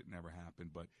just wish it never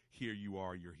happened. But here you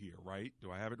are, you're here, right?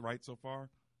 Do I have it right so far?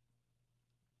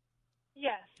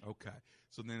 Yes. Okay.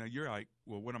 So then you're like,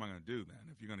 well, what am I going to do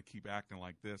then? If you're going to keep acting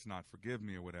like this, not forgive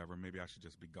me or whatever, maybe I should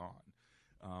just be gone.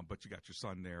 But you got your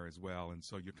son there as well, and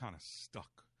so you're kind of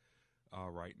stuck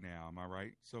right now. Am I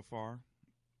right so far?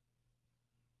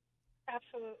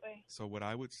 Absolutely. So what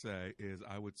I would say is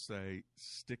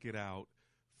stick it out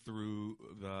through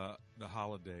the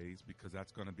holidays, because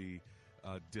that's going to be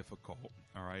difficult,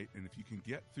 all right? And if you can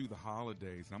get through the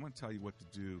holidays, and I'm going to tell you what to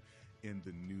do in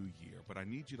the new year, but I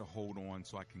need you to hold on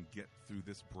so I can get through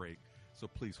this break. So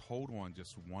please hold on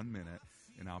just 1 minute,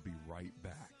 and I'll be right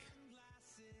back.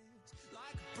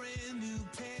 Like a brand new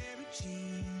pair of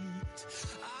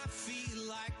jeans, I feel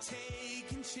like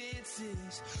taking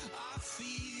chances. I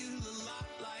feel a lot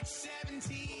like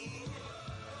 17.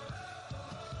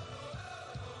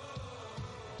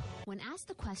 When asked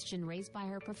the question raised by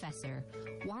her professor,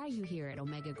 why are you here at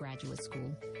Omega Graduate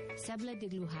School? Sebla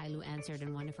Digluhailu answered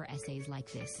in one of her essays like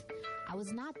this: I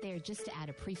was not there just to add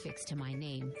a prefix to my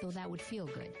name, though that would feel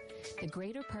good. The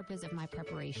greater purpose of my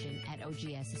preparation at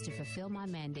OGS is to fulfill my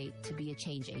mandate to be a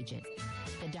change agent.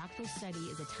 The doctoral study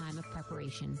is a time of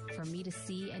preparation for me to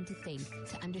see and to think,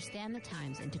 to understand the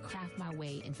times, and to craft my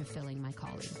way in fulfilling my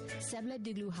calling. Sebla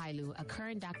Digluhailu, a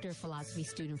current Doctor of Philosophy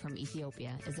student from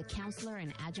Ethiopia, is a counselor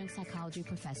and adjunct psychology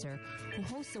professor who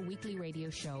hosts a weekly radio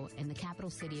show in the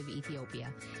capital city of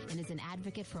Ethiopia and is an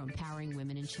advocate for empowering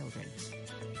women and children.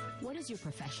 What is your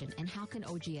profession, and how can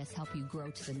OGS help you grow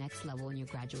to the next level in your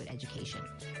graduate education?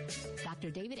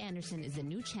 Dr. David Anderson is the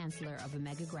new chancellor of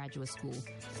Omega Graduate School,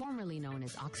 formerly known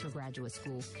as Oxford Graduate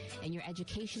School, and your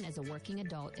education as a working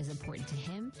adult is important to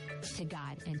him, to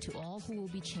God, and to all who will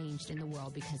be changed in the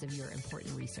world because of your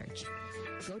important research.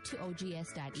 Go to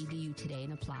ogs.edu today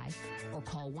and apply, or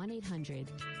call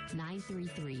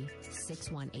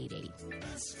 1-800-933-6188.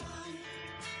 That's fine.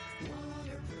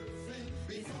 Waterproofing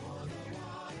before the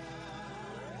water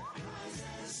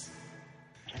rises.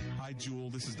 Hi, Jewel.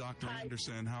 This is Dr.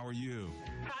 Anderson. How are you?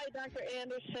 Hi, Dr.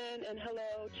 Anderson, and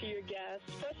hello to your guests.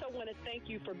 First, I want to thank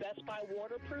you for Best Buy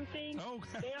waterproofing. Oh,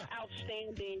 they are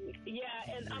outstanding.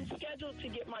 Yeah, and I'm scheduled to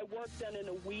get my work done in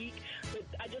a week, but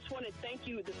I just want to thank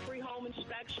you. The free home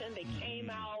inspection, they came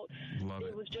out. Love it.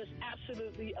 It was just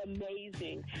absolutely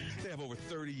amazing. They have over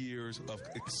 30 years of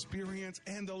experience,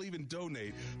 and they'll even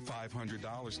donate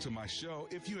 $500 to my show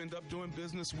if you end up doing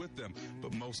business with them.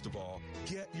 But most of all,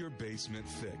 get your basement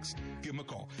fixed. Give them a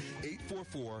call,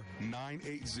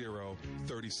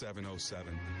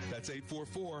 844-980-3707. That's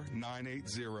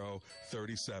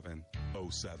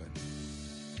 844-980-3707.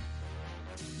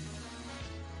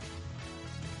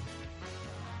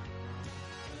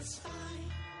 That's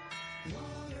fine.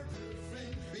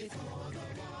 Waterproofing before the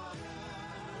water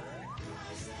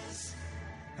rises.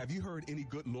 Have you heard any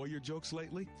good lawyer jokes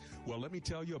lately? Well, let me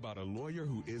tell you about a lawyer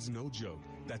who is no joke.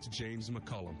 That's James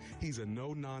McCullum. He's a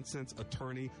no-nonsense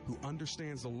attorney who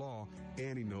understands the law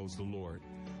and he knows the Lord.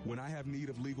 When I have need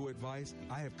of legal advice,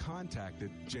 I have contacted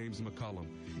James McCullum.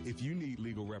 If you need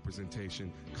legal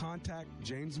representation, contact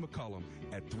James McCullum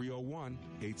at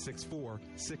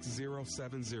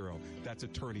 301-864-6070. That's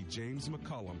attorney James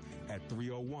McCullum at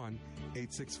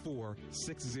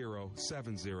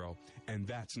 301-864-6070. And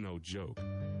that's no joke.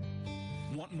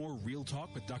 Want more Real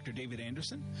Talk with Dr. David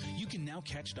Anderson? You can now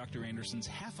catch Dr. Anderson's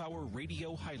half-hour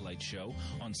radio highlight show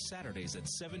on Saturdays at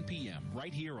 7 p.m.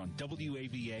 right here on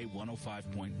WAVA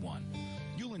 105.1.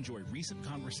 You'll enjoy recent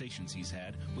conversations he's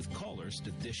had with callers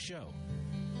to this show.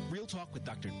 Real Talk with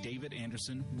Dr. David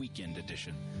Anderson, Weekend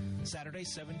Edition. Saturday,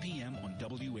 7 p.m. on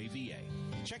WAVA.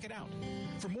 Check it out.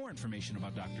 For more information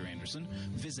about Dr. Anderson,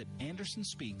 visit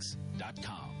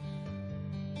AndersonSpeaks.com.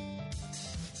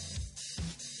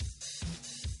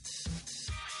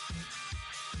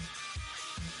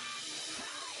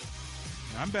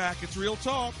 I'm back. It's Real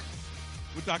Talk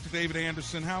with Dr. David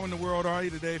Anderson. How in the world are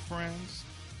you today, friends?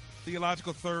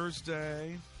 Theological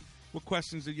Thursday. What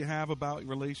questions do you have about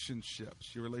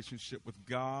relationships, your relationship with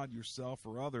God, yourself,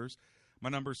 or others? My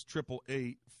number is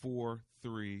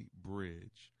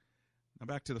 888-43-BRIDGE. Now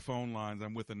back to the phone lines.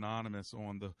 I'm with Anonymous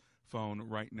on the phone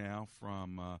right now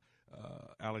from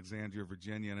Alexandria,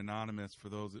 Virginia. And Anonymous, for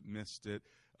those that missed it,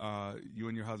 you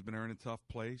and your husband are in a tough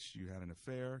place. You had an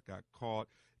affair, got caught.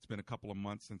 It's been a couple of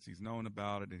months since he's known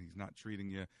about it, and he's not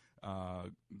treating you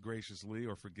graciously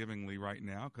or forgivingly right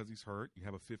now because he's hurt. You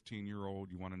have a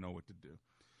 15-year-old. You want to know what to do.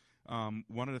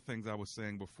 One of the things I was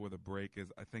saying before the break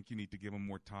is I think you need to give him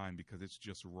more time because it's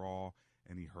just raw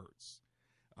and he hurts.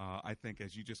 I think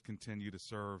as you just continue to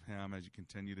serve him, as you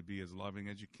continue to be as loving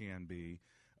as you can be,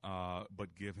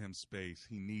 but give him space.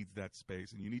 He needs that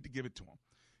space, and you need to give it to him.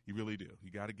 You really do.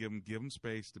 You got to give him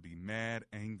space to be mad,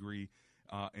 angry,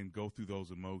 and go through those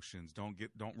emotions.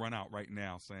 Don't run out right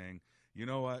now saying, you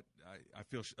know what, I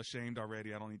feel ashamed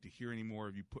already. I don't need to hear any more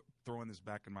of you throwing this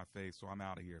back in my face, so I'm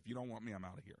out of here. If you don't want me, I'm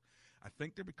out of here. I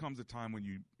think there becomes a time when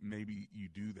you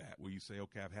do that, where you say,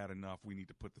 okay, I've had enough. We need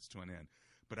to put this to an end.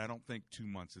 But I don't think 2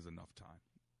 months is enough time.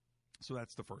 So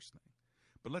that's the first thing.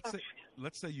 But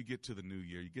let's say you get to the new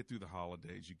year, you get through the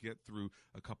holidays, you get through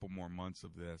a couple more months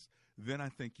of this, then I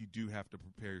think you do have to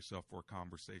prepare yourself for a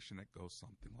conversation that goes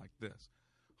something like this.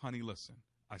 Honey, listen,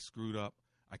 I screwed up.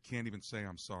 I can't even say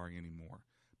I'm sorry anymore.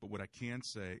 But what I can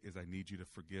say is I need you to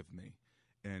forgive me.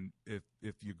 And if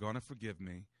you're going to forgive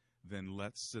me, then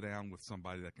let's sit down with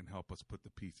somebody that can help us put the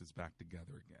pieces back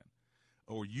together again.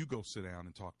 Or you go sit down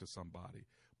and talk to somebody.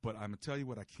 But I'm going to tell you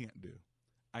what I can't do.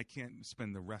 I can't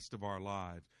spend the rest of our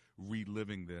lives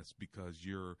reliving this because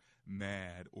you're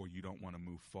mad or you don't want to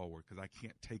move forward, because I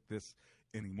can't take this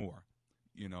anymore.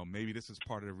 You know, maybe this is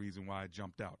part of the reason why I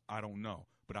jumped out. I don't know,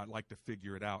 but I'd like to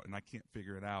figure it out, and I can't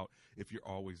figure it out if you're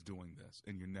always doing this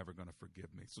and you're never going to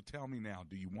forgive me. So tell me now,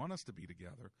 do you want us to be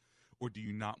together or do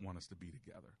you not want us to be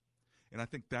together? And I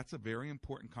think that's a very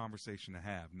important conversation to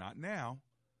have. Not now,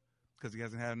 because he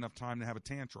hasn't had enough time to have a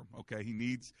tantrum, okay?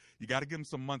 You got to give him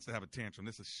some months to have a tantrum.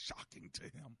 This is shocking to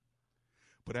him.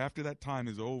 But after that time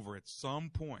is over, at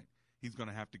some point, he's going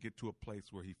to have to get to a place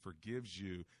where he forgives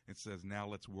you and says, now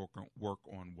let's work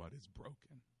on what is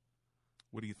broken.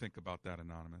 What do you think about that,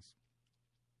 Anonymous?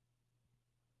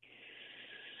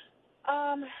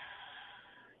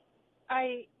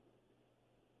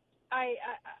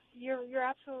 You're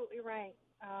absolutely right.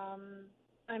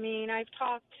 I mean, I've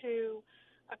talked to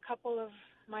a couple of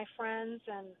my friends,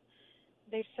 and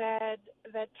they've said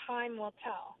that time will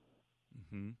tell.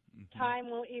 Mm-hmm, mm-hmm. Time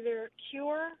will either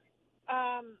cure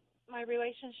my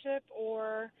relationship,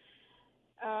 or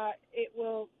it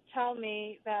will tell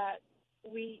me that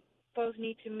we both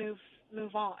need to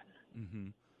move on. Mm-hmm.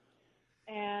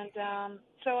 And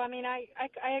so, I mean, I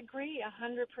agree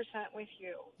 100% with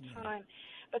you. Yeah. Time,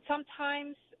 but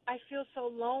sometimes I feel so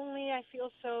lonely. I feel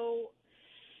so.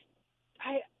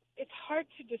 It's hard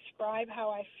to describe how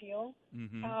I feel.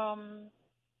 Mm-hmm.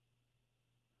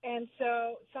 And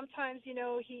so sometimes, you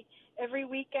know, every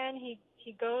weekend he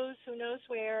goes who knows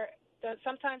where.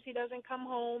 Sometimes he doesn't come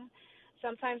home.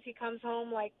 Sometimes he comes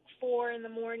home like 4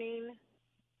 a.m,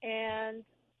 and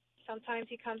sometimes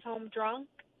he comes home drunk.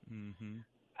 Mm-hmm.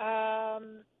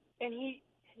 And he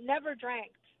never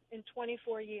drank in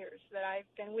 24 years that I've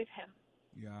been with him.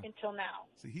 Yeah. Until now.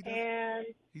 See,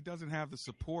 he doesn't have the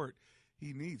support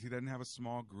he needs. He doesn't have a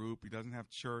small group. He doesn't have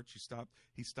church.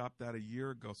 He stopped that a year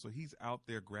ago. So he's out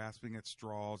there grasping at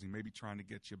straws. He may be trying to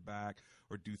get you back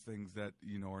or do things that,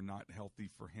 you know, are not healthy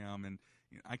for him. And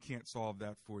you know, I can't solve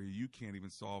that for you. You can't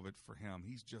even solve it for him.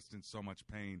 He's just in so much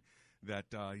pain that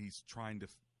he's trying to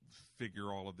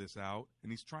figure all of this out,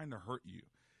 and he's trying to hurt you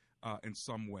in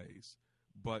some ways.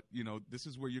 But, you know, this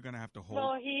is where you're going to have to hold.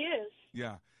 Well, he is.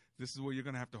 Yeah. This is where you're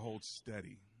going to have to hold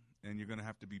steady, and you're going to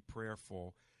have to be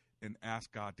prayerful and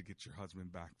ask God to get your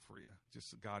husband back for you.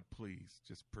 Just, God, please,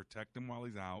 just protect him while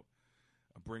he's out.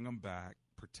 Bring him back.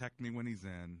 Protect me when he's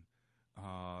in,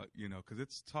 you know, because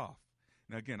it's tough.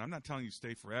 Now, again, I'm not telling you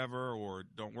stay forever or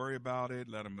don't worry about it,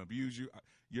 let him abuse you.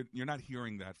 You're not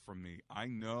hearing that from me. I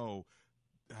know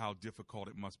how difficult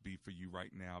it must be for you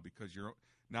right now, because you're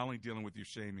not only dealing with your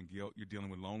shame and guilt, you're dealing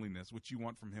with loneliness. What you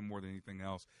want from him more than anything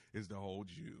else is to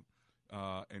hold you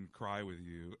and cry with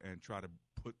you and try to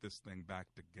put this thing back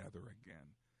together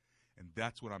again. And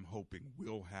that's what I'm hoping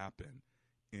will happen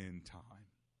in time.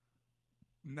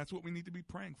 And that's what we need to be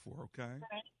praying for, okay?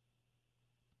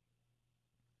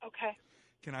 Okay.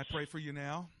 Can I pray for you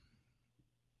now?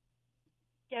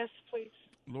 Yes, please.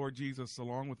 Lord Jesus,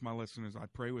 along with my listeners, I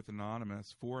pray with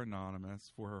Anonymous, for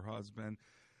her husband,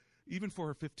 even for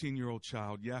her 15-year-old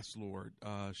child. Yes, Lord,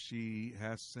 she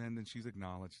has sinned and she's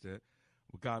acknowledged it.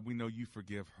 Well, God, we know you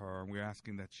forgive her, and we're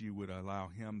asking that you would allow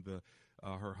him,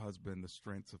 her husband, the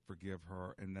strength to forgive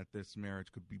her, and that this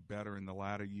marriage could be better in the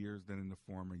latter years than in the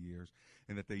former years,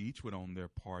 and that they each would own their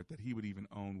part, that he would even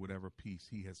own whatever piece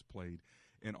he has played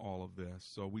in all of this.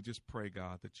 So we just pray,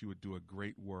 God, that you would do a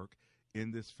great work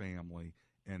in this family,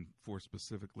 and for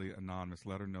specifically Anonymous,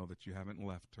 let her know that you haven't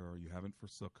left her, you haven't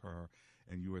forsook her,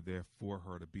 and you are there for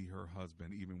her to be her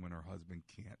husband, even when her husband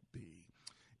can't be.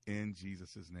 In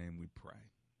Jesus' name we pray.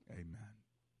 Amen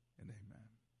and amen.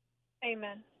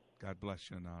 Amen. God bless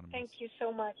you, Anonymous. Thank you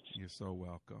so much. You're so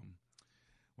welcome.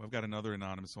 Well, I've got another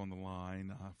anonymous on the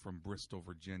line from Bristol,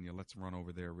 Virginia. Let's run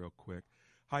over there real quick.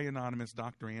 Hi, anonymous.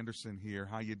 Dr. Anderson here.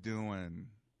 How you doing?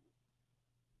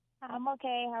 I'm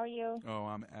okay. How are you? Oh,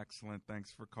 I'm excellent.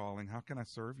 Thanks for calling. How can I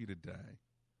serve you today?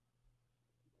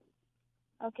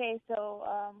 Okay, so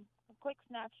a quick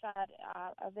snapshot.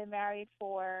 I've been married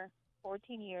for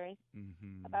 14 years.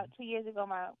 Mm-hmm. About 2 years ago,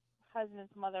 my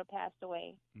husband's mother passed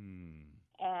away. Mm.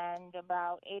 And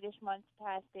about 8-ish months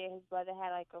past it, his brother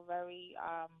had like a very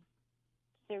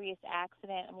serious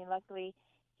accident. I mean, luckily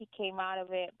he came out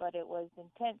of it, but it was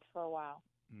intense for a while.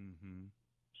 Mm-hmm.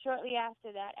 Shortly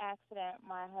after that accident,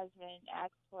 my husband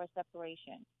asked for a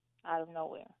separation out of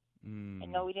nowhere. Mm.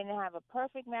 And no, we didn't have a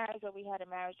perfect marriage, but we had a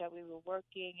marriage that we were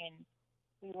working, and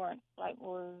we weren't like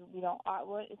we don't.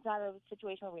 It's not a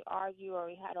situation where we argue or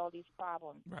we had all these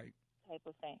problems, right? Type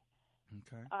of thing.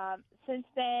 Okay. Since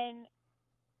then,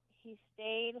 he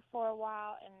stayed for a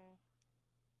while and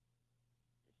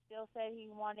still said he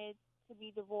wanted to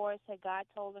be divorced. That God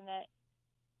told him that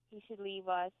he should leave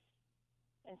us,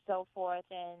 and so forth.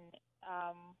 And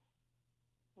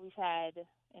we've had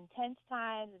intense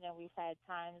times, and then we've had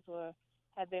times where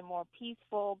have been more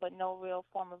peaceful, but no real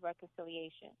form of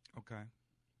reconciliation. Okay.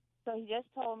 So he just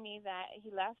told me that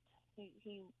he left.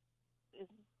 He is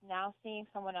now seeing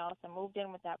someone else and moved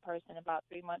in with that person about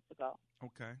 3 months ago.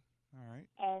 Okay. All right.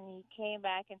 And he came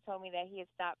back and told me that he had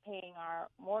stopped paying our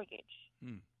mortgage.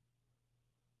 Mm.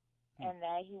 And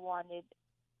that he wanted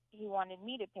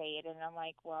me to pay it. And I'm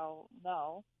like, well,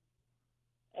 no.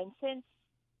 And since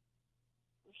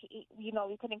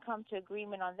we couldn't come to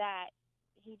agreement on that,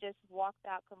 he just walked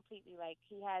out completely. Like,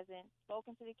 he hasn't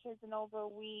spoken to the kids in over a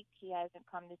week. He hasn't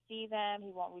come to see them.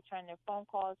 He won't return their phone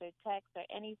calls or texts or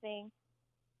anything.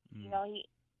 Mm. You know,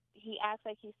 he acts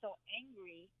like he's so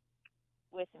angry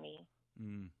with me.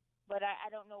 Mm. But I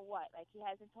don't know what. Like, he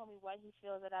hasn't told me what he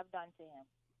feels that I've done to him.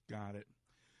 Got it.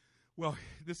 Well,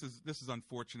 this is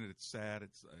unfortunate. It's sad.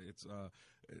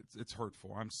 It's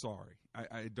hurtful. I'm sorry.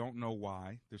 I don't know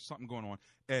why. There's something going on.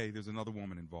 There's another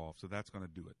woman involved, so that's going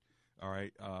to do it. All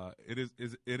right. It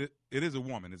is a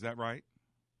woman. Is that right?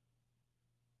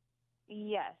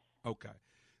 Yes. Okay.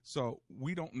 So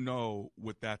we don't know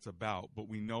what that's about, but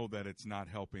we know that it's not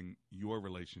helping your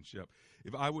relationship.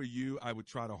 If I were you, I would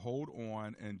try to hold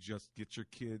on and just get your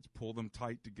kids, pull them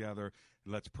tight together.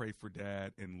 Let's pray for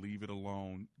Dad and leave it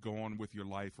alone. Go on with your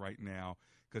life right now,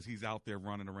 because he's out there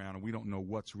running around and we don't know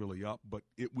what's really up, but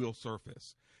it will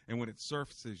surface. And when it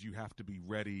surfaces, you have to be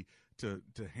ready to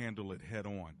handle it head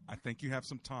on. I think you have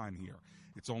some time here.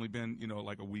 It's only been,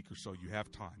 like a week or so. You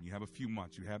have time. You have a few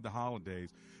months. You have the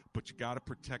holidays, but you got to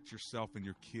protect yourself and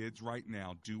your kids right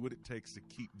now. Do what it takes to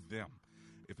keep them.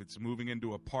 If it's moving into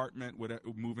an apartment,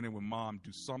 moving in with mom,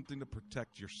 do something to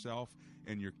protect yourself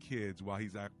and your kids while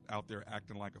he's out there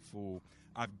acting like a fool.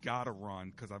 I've got to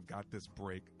run because I've got this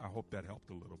break. I hope that helped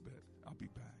a little bit. I'll be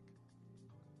back.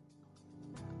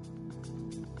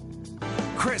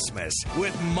 Christmas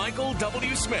with Michael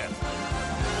W. Smith.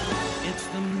 It's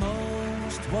the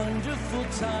most wonderful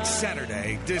time.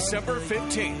 Saturday, December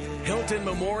 15th, Hilton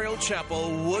Memorial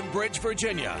Chapel, Woodbridge,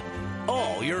 Virginia.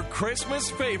 All your Christmas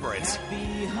favorites.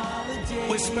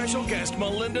 With special guest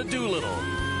Melinda Doolittle.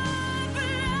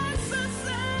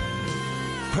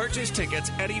 Purchase tickets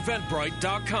at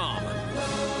Eventbrite.com.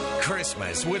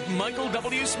 Christmas with Michael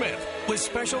W. Smith with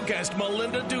special guest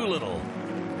Melinda Doolittle.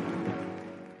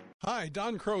 Hi,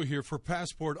 Don Crow here for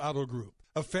Passport Auto Group,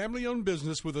 a family-owned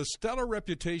business with a stellar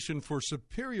reputation for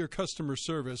superior customer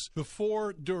service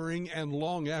before, during, and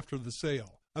long after the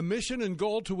sale. A mission and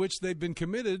goal to which they've been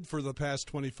committed for the past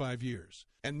 25 years.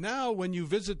 And now, when you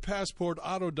visit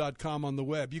PassportAuto.com on the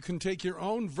web, you can take your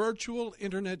own virtual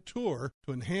internet tour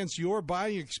to enhance your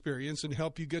buying experience and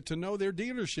help you get to know their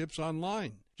dealerships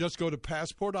online. Just go to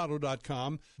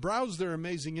PassportAuto.com, browse their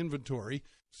amazing inventory,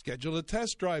 schedule a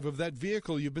test drive of that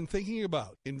vehicle you've been thinking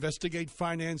about, investigate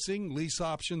financing, lease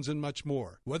options, and much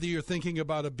more. Whether you're thinking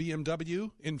about a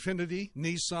BMW, Infiniti,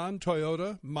 Nissan,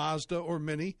 Toyota, Mazda, or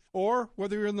Mini, or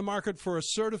whether you're in the market for a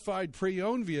certified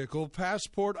pre-owned vehicle,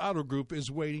 Passport Auto Group is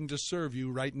waiting to serve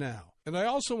you right now. And I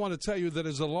also want to tell you that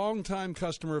as a longtime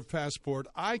customer of Passport,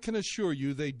 I can assure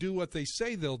you they do what they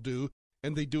say they'll do,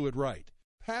 and they do it right.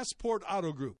 Passport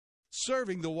Auto Group,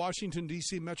 serving the Washington,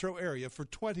 D.C. metro area for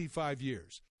 25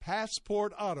 years.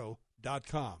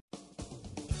 PassportAuto.com.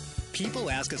 People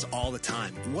ask us all the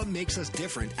time, what makes us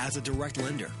different as a direct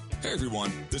lender? Hey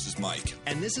everyone, this is Mike.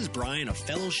 And this is Brian of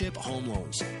Fellowship Home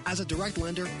Loans. As a direct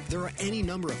lender, there are any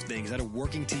number of things that are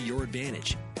working to your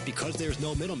advantage. Because there's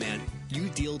no middleman, you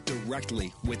deal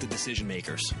directly with the decision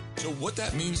makers. So what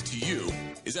that means to you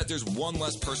is that there's one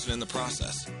less person in the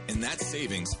process, and that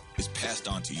savings is passed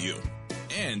on to you.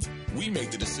 And we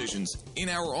make the decisions in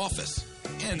our office.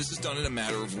 And this is done in a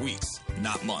matter of weeks,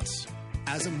 not months.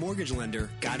 As a mortgage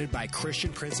lender guided by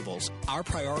Christian principles, our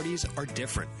priorities are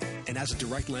different. And as a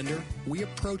direct lender, we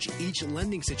approach each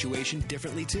lending situation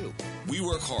differently too. We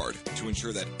work hard to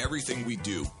ensure that everything we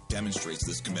do demonstrates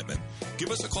this commitment.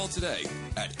 Give us a call today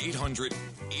at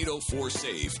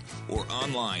 800-804-SAVE or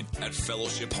online at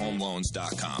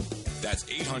fellowshiphomeloans.com. That's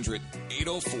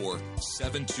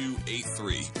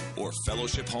 800-804-7283 or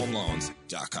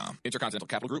fellowshiphomeloans.com. Intercontinental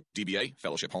Capital Group, DBA,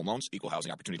 Fellowship Home Loans, Equal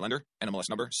Housing Opportunity Lender, NMLS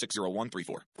number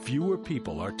 60134. Fewer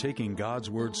people are taking God's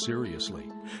Word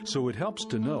seriously, so it helps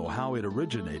to know how it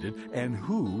originated and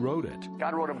who wrote it.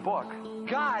 God wrote a book.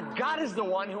 God is the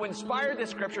one who inspired the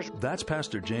Scriptures. That's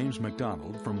Pastor James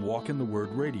McDonald from Walk in the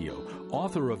Word Radio,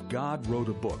 author of God Wrote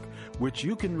a Book, which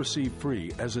you can receive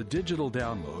free as a digital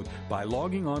download by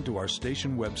logging on to our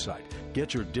station website.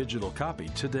 Get your digital copy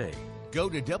today. Go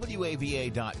to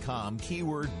WAVA.com,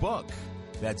 keyword book.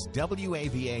 That's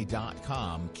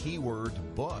WAVA.com,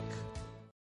 keyword book.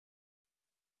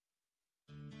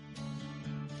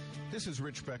 This is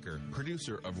Rich Becker,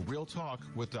 producer of Real Talk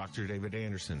with Dr. David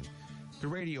Anderson. The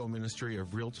radio ministry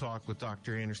of Real Talk with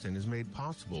Dr. Anderson is made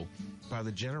possible by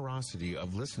the generosity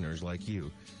of listeners like you.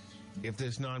 If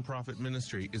this nonprofit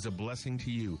ministry is a blessing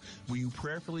to you, will you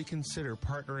prayerfully consider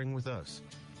partnering with us?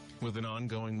 With an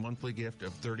ongoing monthly gift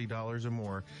of $30 or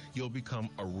more, you'll become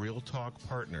a Real Talk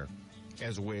partner.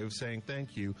 As a way of saying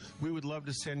thank you, we would love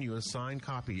to send you a signed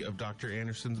copy of Dr.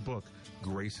 Anderson's book,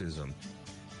 Gracism.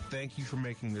 Thank you for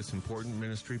making this important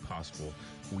ministry possible.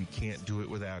 We can't do it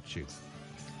without you.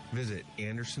 Visit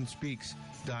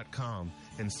AndersonSpeaks.com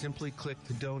and simply click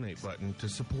the donate button to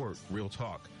support Real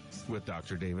Talk with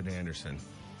Dr. David Anderson.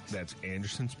 That's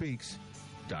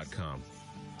AndersonSpeaks.com.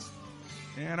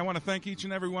 And I want to thank each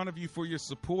and every one of you for your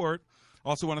support.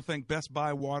 Also want to thank Best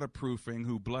Buy Waterproofing,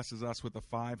 who blesses us with a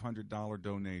 $500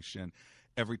 donation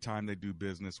every time they do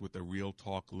business with a Real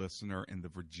Talk listener in the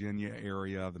Virginia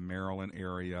area, the Maryland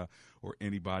area, or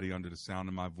anybody under the sound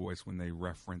of my voice when they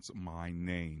reference my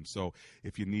name. So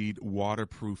if you need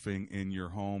waterproofing in your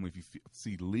home, if you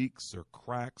see leaks or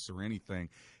cracks or anything,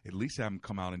 at least have them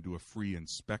come out and do a free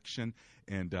inspection.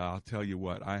 And I'll tell you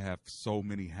what, I have so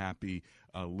many happy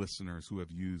listeners who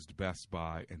have used Best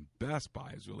Buy, and Best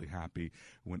Buy is really happy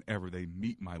whenever they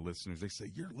meet my listeners. They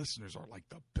say, your listeners are like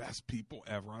the best people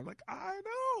ever. I'm like, I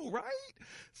know, right?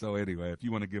 So anyway, if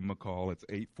you want to give them a call, it's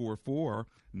 844-980-3707,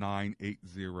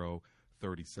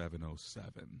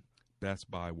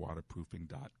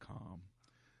 bestbuywaterproofing.com.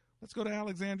 Let's go to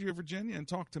Alexandria, Virginia, and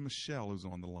talk to Michelle, who's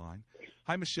on the line.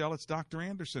 Hi, Michelle. It's Dr.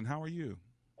 Anderson. How are you?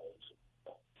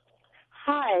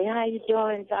 Hi, how you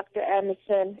doing, Dr.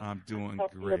 Anderson? I'm doing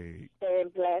Hope great. You're staying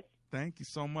blessed. Thank you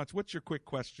so much. What's your quick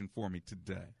question for me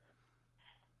today?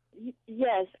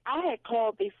 Yes, I had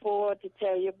called before to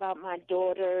tell you about my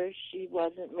daughter. She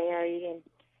wasn't married and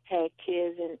had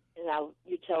kids, and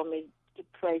you told me to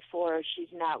pray for her.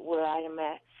 She's not where I am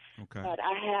at. Okay. But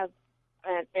I have,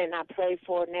 and I pray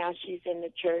for her now. She's in the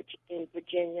church in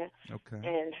Virginia. Okay.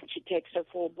 And she takes her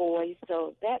 4 boys,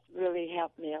 so that really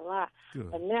helped me a lot. Good.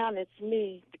 But now it's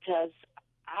me, because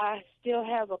I still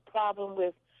have a problem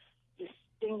with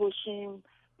distinguishing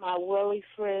my worldly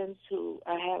friends. Who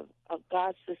I have a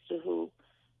god sister who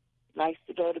likes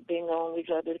to go to bingo, and we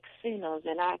go to the casinos,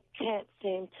 and I can't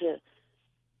seem to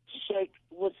shake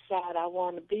what side I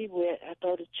want to be with. I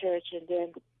go to church, and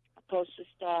then I'm supposed to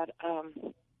start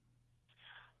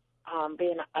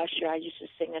being an usher. I used to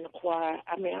sing in the choir.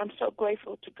 I mean, I'm so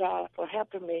grateful to God for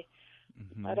helping me,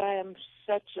 but I am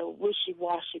such a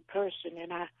wishy-washy person,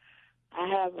 and I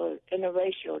have an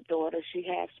interracial daughter. She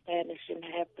half Spanish and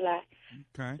half black.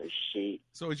 Okay.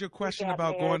 So is your question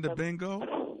about going to bingo?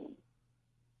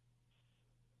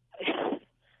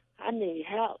 I need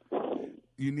help.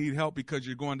 You need help because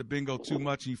you're going to bingo too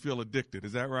much and you feel addicted.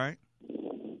 Is that right?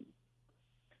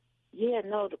 Yeah,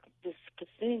 no, the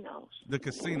casinos. The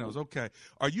casinos, okay.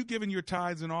 Are you giving your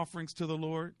tithes and offerings to the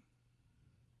Lord?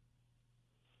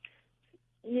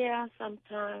 Yeah,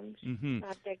 sometimes.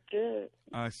 Not that good.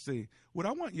 I see. What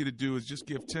I want you to do is just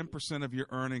give 10% of your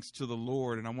earnings to the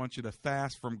Lord, and I want you to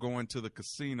fast from going to the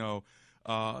casino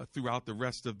throughout the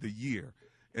rest of the year.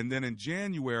 And then in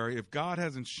January, if God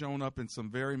hasn't shown up in some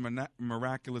very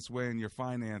miraculous way in your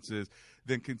finances,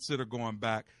 then consider going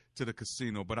back to the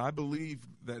casino. But I believe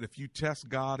that if you test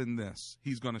God in this,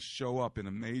 he's going to show up in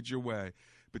a major way.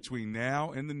 Between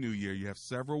now and the new year, you have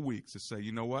several weeks to say,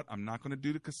 you know what, I'm not going to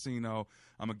do the casino.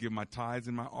 I'm going to give my tithes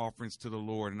and my offerings to the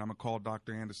Lord, and I'm going to call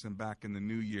Dr. Anderson back in the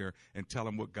new year and tell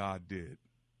him what God did.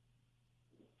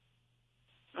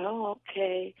 Oh,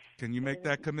 okay. Can you make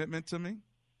that commitment to me?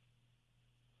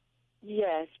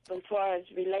 Yes, but as far as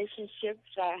relationships,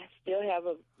 I still have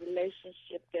a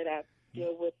relationship that I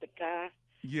deal with the guy.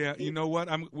 Yeah, you know what?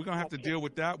 We're going to have to deal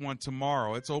with that one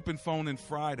tomorrow. It's open phone in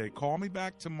Friday. Call me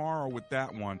back tomorrow with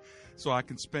that one so I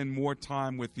can spend more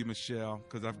time with you, Michelle,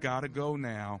 because I've got to go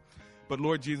now. But,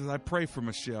 Lord Jesus, I pray for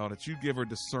Michelle that you give her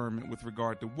discernment with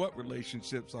regard to what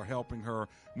relationships are helping her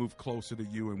move closer to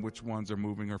you and which ones are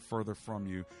moving her further from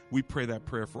you. We pray that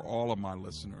prayer for all of my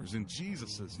listeners. In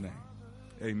Jesus' name,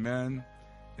 amen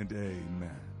and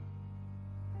amen.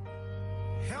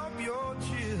 Help your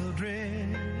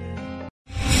children.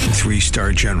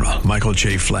 3-star General Michael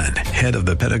J. Flynn, head of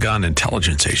the Pentagon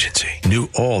Intelligence Agency, knew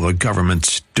all the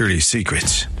government's dirty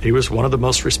secrets. He was one of the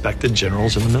most respected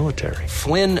generals in the military.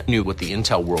 Flynn knew what the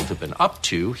intel world had been up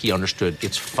to. He understood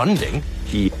its funding.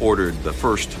 He ordered the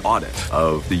first audit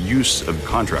of the use of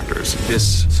contractors.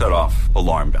 This set off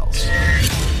alarm bells.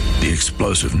 The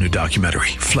explosive new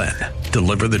documentary, Flynn,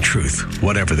 Deliver the Truth,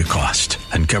 Whatever the Cost,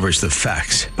 uncovers the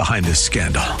facts behind this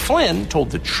scandal. Flynn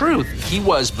told the truth. He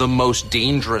was the most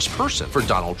dangerous person for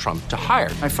Donald Trump to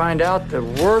hire. I find out the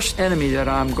worst enemy that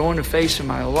I'm going to face in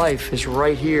my life is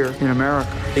right here in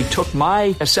America. They took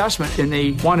my assessment and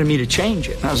they wanted me to change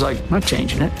it. And I was like, I'm not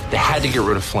changing it. They had to get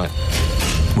rid of Flynn.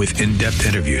 With in-depth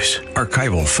interviews,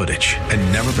 archival footage,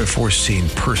 and never-before-seen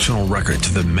personal records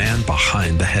of the man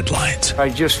behind the headlines. I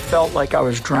just felt like I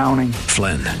was drowning.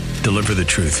 Flynn, Deliver the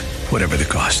Truth, Whatever the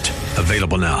Cost.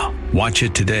 Available now. Watch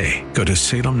it today. Go to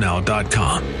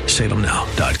salemnow.com.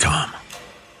 salemnow.com.